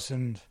 what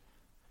doesn't,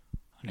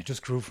 and it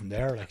just grew from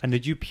there. Like, and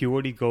did you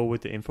purely go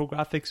with the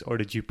infographics, or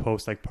did you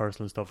post like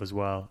personal stuff as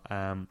well?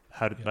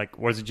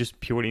 Was it just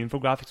purely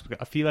infographics?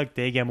 I feel like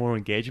they get more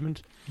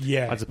engagement,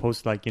 as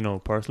opposed to like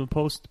personal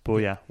posts.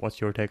 But what's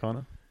your take on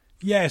it?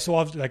 Yeah, so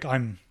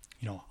I'm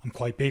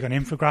quite big on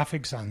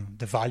infographics and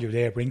the value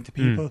they bring to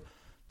people.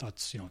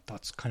 That's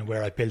that's kind of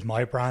where I build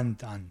my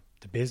brand and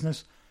the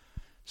business.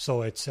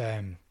 So it's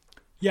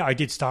I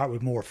did start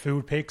with more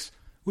food pics,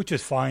 which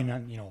is fine,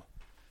 and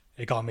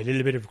it got me a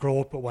little bit of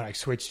growth. But when I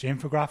switched to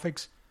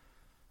infographics,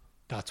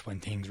 that's when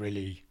things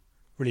really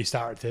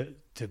started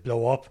to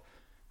blow up,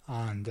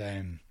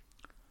 and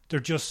they're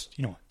just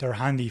they're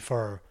handy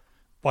for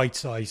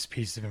bite-sized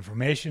pieces of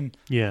information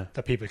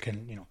that people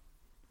can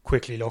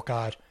quickly look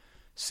at,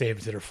 save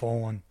it to their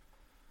phone.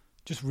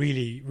 Just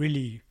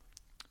really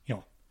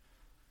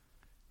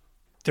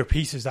they're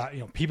pieces that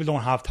people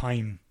don't have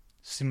time.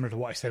 Similar to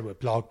what I said with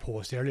blog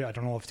posts earlier, I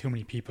don't know if too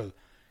many people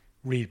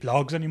read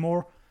blogs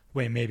anymore,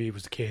 when maybe it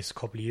was the case a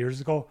couple of years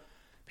ago.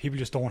 People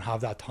just don't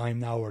have that time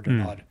now, or they're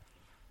not,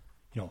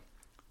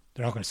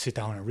 they're not going to sit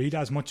down and read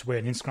as much. Way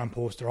an Instagram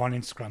post, they're on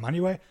Instagram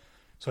anyway.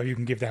 So you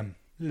can give them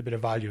little bit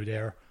of value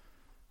there.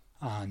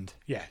 And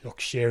yeah, look,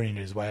 sharing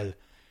it as well.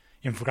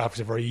 Infographics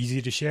are very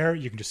easy to share.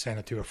 You can just send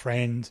it to a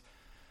friend,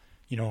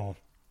 download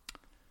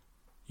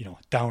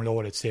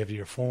it, save it to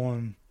your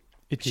phone.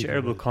 It's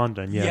shareable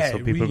content, Yeah, so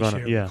people really are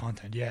gonna, shareable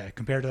content,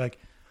 compared to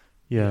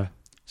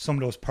some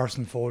of those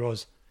personal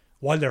photos,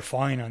 while they're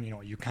fine and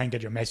you can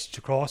get your message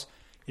across,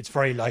 it's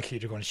very likely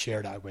they're going to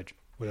share that with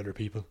other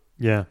people.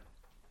 Yeah.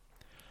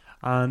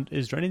 And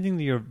is there anything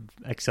that you're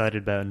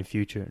excited about in the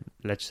future?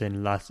 Let's say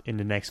in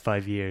the next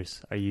 5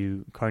 years, are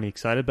you currently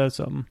excited about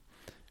something?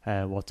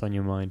 What's on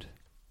your mind?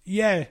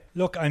 Yeah,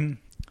 look, I'm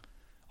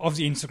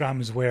obviously Instagram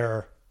is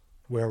where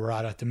we're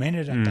at the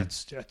minute, and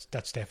that's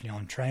definitely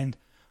on trend.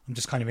 I'm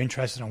just kind of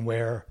interested in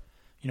where,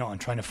 I'm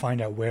trying to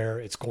find out where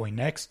it's going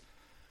next.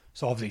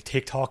 So obviously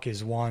TikTok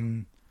is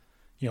one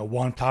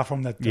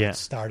platform that's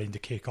starting to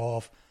kick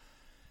off.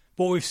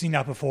 But we've seen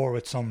that before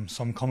with some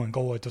come and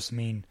go. It doesn't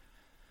mean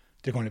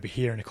they're going to be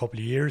here in a couple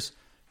of years.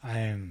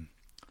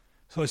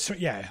 So it's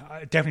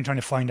definitely trying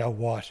to find out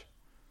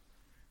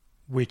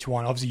which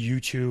one. Obviously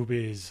YouTube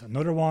is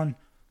another one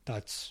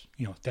that's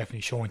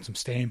definitely showing some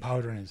staying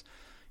power and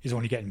is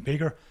only getting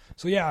bigger.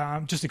 So yeah,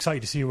 I'm just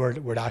excited to see where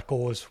that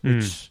goes.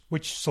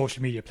 Which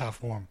social media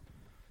platform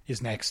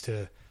is next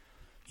to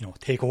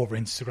take over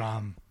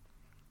Instagram,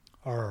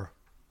 or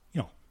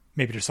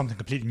maybe there's something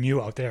completely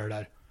new out there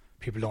that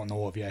people don't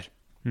know of yet.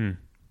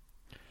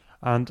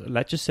 And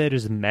let's just say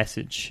there's a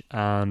message,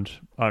 or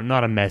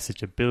not a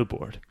message, a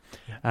billboard.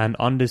 Yeah. And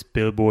on this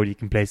billboard, you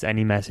can place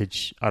any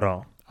message at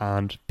all.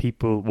 And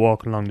people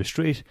walk along the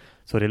street,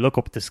 so they look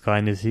up at the sky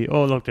and they see,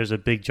 oh, look, there's a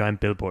big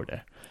giant billboard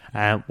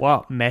there.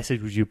 What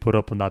message would you put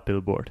up on that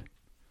billboard?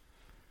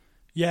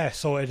 Yeah,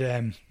 so it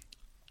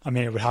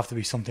would have to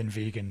be something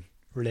vegan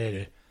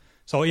related.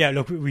 So yeah,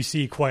 look, we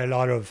see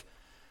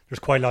there's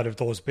quite a lot of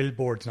those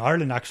billboards in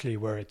Ireland actually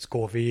where it's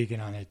go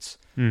vegan and it's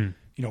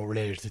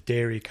related to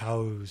dairy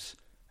cows,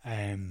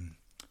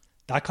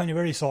 that kind of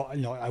area. So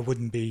I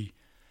would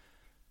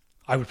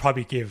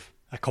probably give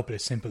a couple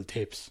of simple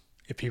tips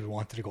if people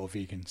wanted to go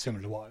vegan,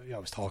 similar to what I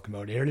was talking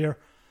about earlier.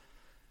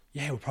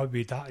 Yeah, it would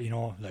probably be that,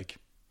 like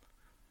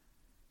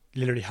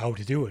literally how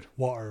to do it.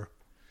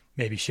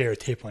 Maybe share a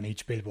tip on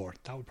each billboard.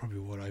 That would probably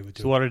be what I would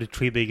do. So what are the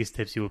 3 biggest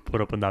tips you would put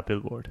up on that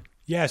billboard?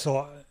 Yeah,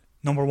 so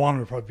number one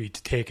would probably be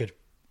to take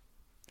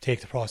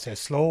the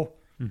process slow,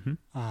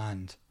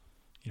 and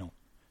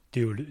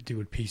do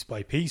it piece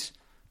by piece.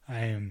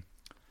 I'd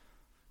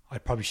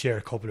probably share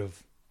I'd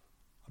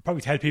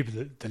probably tell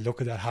people to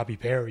look at that Happy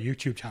Pear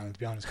YouTube channel, to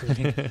be honest,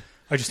 because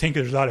I just think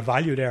there's a lot of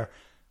value there.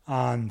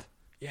 And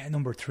yeah,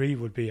 number 3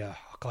 would be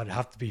it'd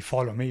have to be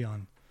follow me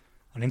on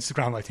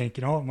Instagram. I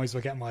think I might as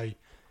well get my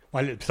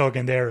little plug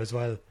in there as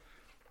well.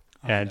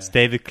 And it's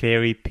David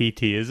Cleary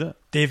PT, is it?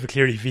 David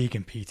Cleary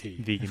Vegan PT.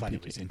 If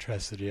anybody's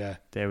interested, yeah.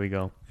 There we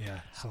go. Yeah.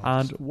 So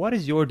and what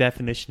is your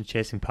definition of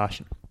chasing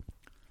passion?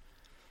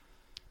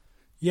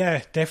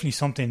 Yeah, definitely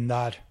something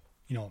that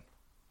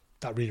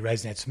that really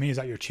resonates to me is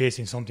that you're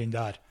chasing something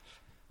that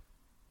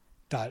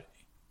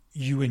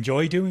you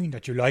enjoy doing,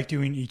 that you like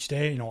doing each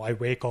day. I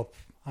wake up,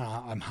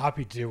 I'm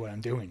happy to do what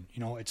I'm doing.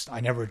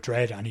 I never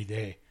dread any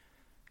day.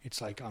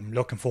 It's like I'm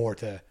looking forward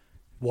to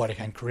what I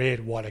can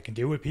create, what I can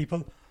do with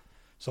people.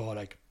 So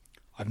like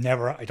I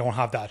don't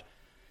have that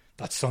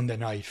Sunday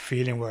night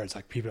feeling where it's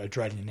like people are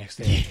dreading the next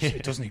day.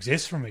 It doesn't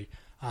exist for me.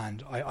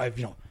 And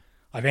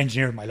I've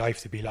engineered my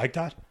life to be like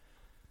that.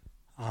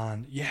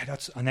 And yeah,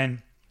 and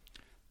then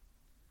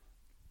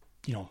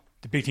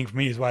the big thing for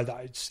me as well,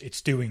 that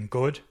it's doing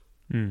good.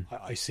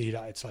 I see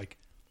that it's like,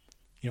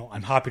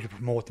 I'm happy to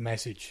promote the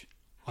message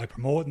I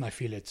promote, and I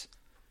feel it's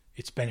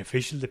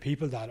beneficial to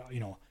people. That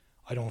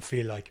I don't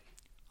feel like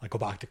I go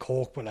back to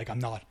Coke, but like I'm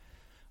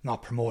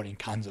not promoting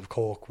cans of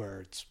Coke where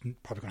it's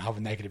probably going to have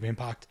a negative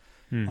impact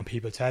on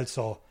people's health.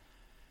 So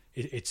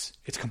it's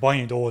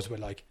combining those with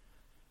like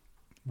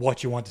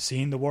what you want to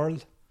see in the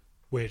world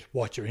with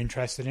what you're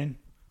interested in,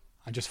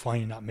 and just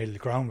finding that middle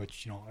ground,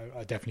 which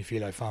I definitely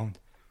feel I found.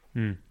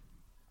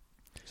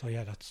 So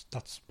yeah,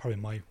 that's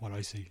probably what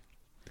I see.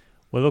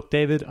 Well, look,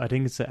 David, I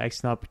think it's an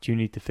excellent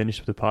opportunity to finish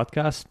with the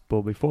podcast.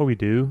 But before we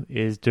do,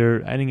 is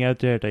there anything out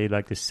there that you'd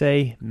like to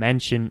say,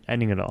 mention,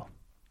 anything at all?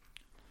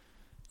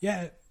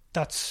 Yeah,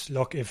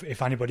 look,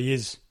 if anybody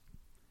is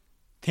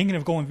thinking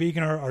of going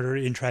vegan or they're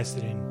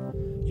interested in,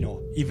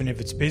 even if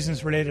it's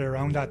business related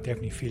around that,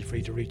 definitely feel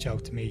free to reach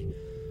out to me,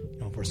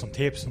 for some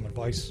tips, some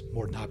advice.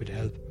 More than happy to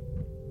help.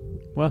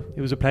 Well,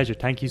 it was a pleasure.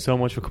 Thank you so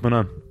much for coming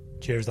on.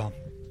 Cheers, Dom.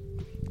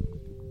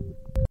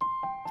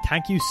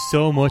 Thank you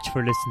so much for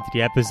listening to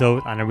the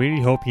episode, and I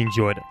really hope you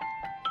enjoyed it.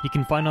 You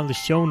can find all the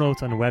show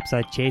notes on the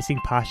website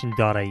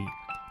chasingpassion.ie.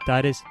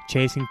 That is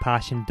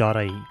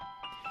chasingpassion.ie.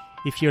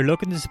 If you're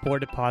looking to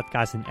support the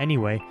podcast in any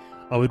way,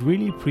 I would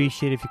really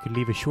appreciate if you could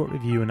leave a short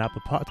review on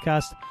Apple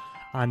Podcasts,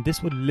 and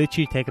this would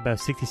literally take about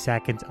 60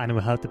 seconds and it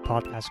will help the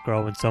podcast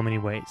grow in so many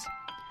ways.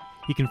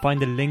 You can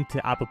find the link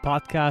to Apple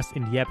Podcasts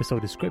in the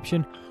episode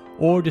description,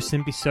 or just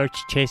simply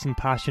search Chasing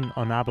Passion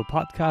on Apple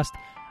Podcast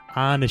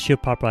and it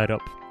should pop right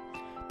up.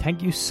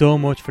 Thank you so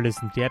much for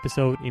listening to the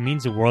episode. It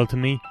means the world to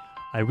me.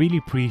 I really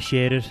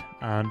appreciate it,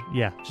 and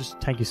yeah, just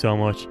thank you so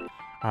much,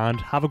 and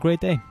have a great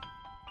day.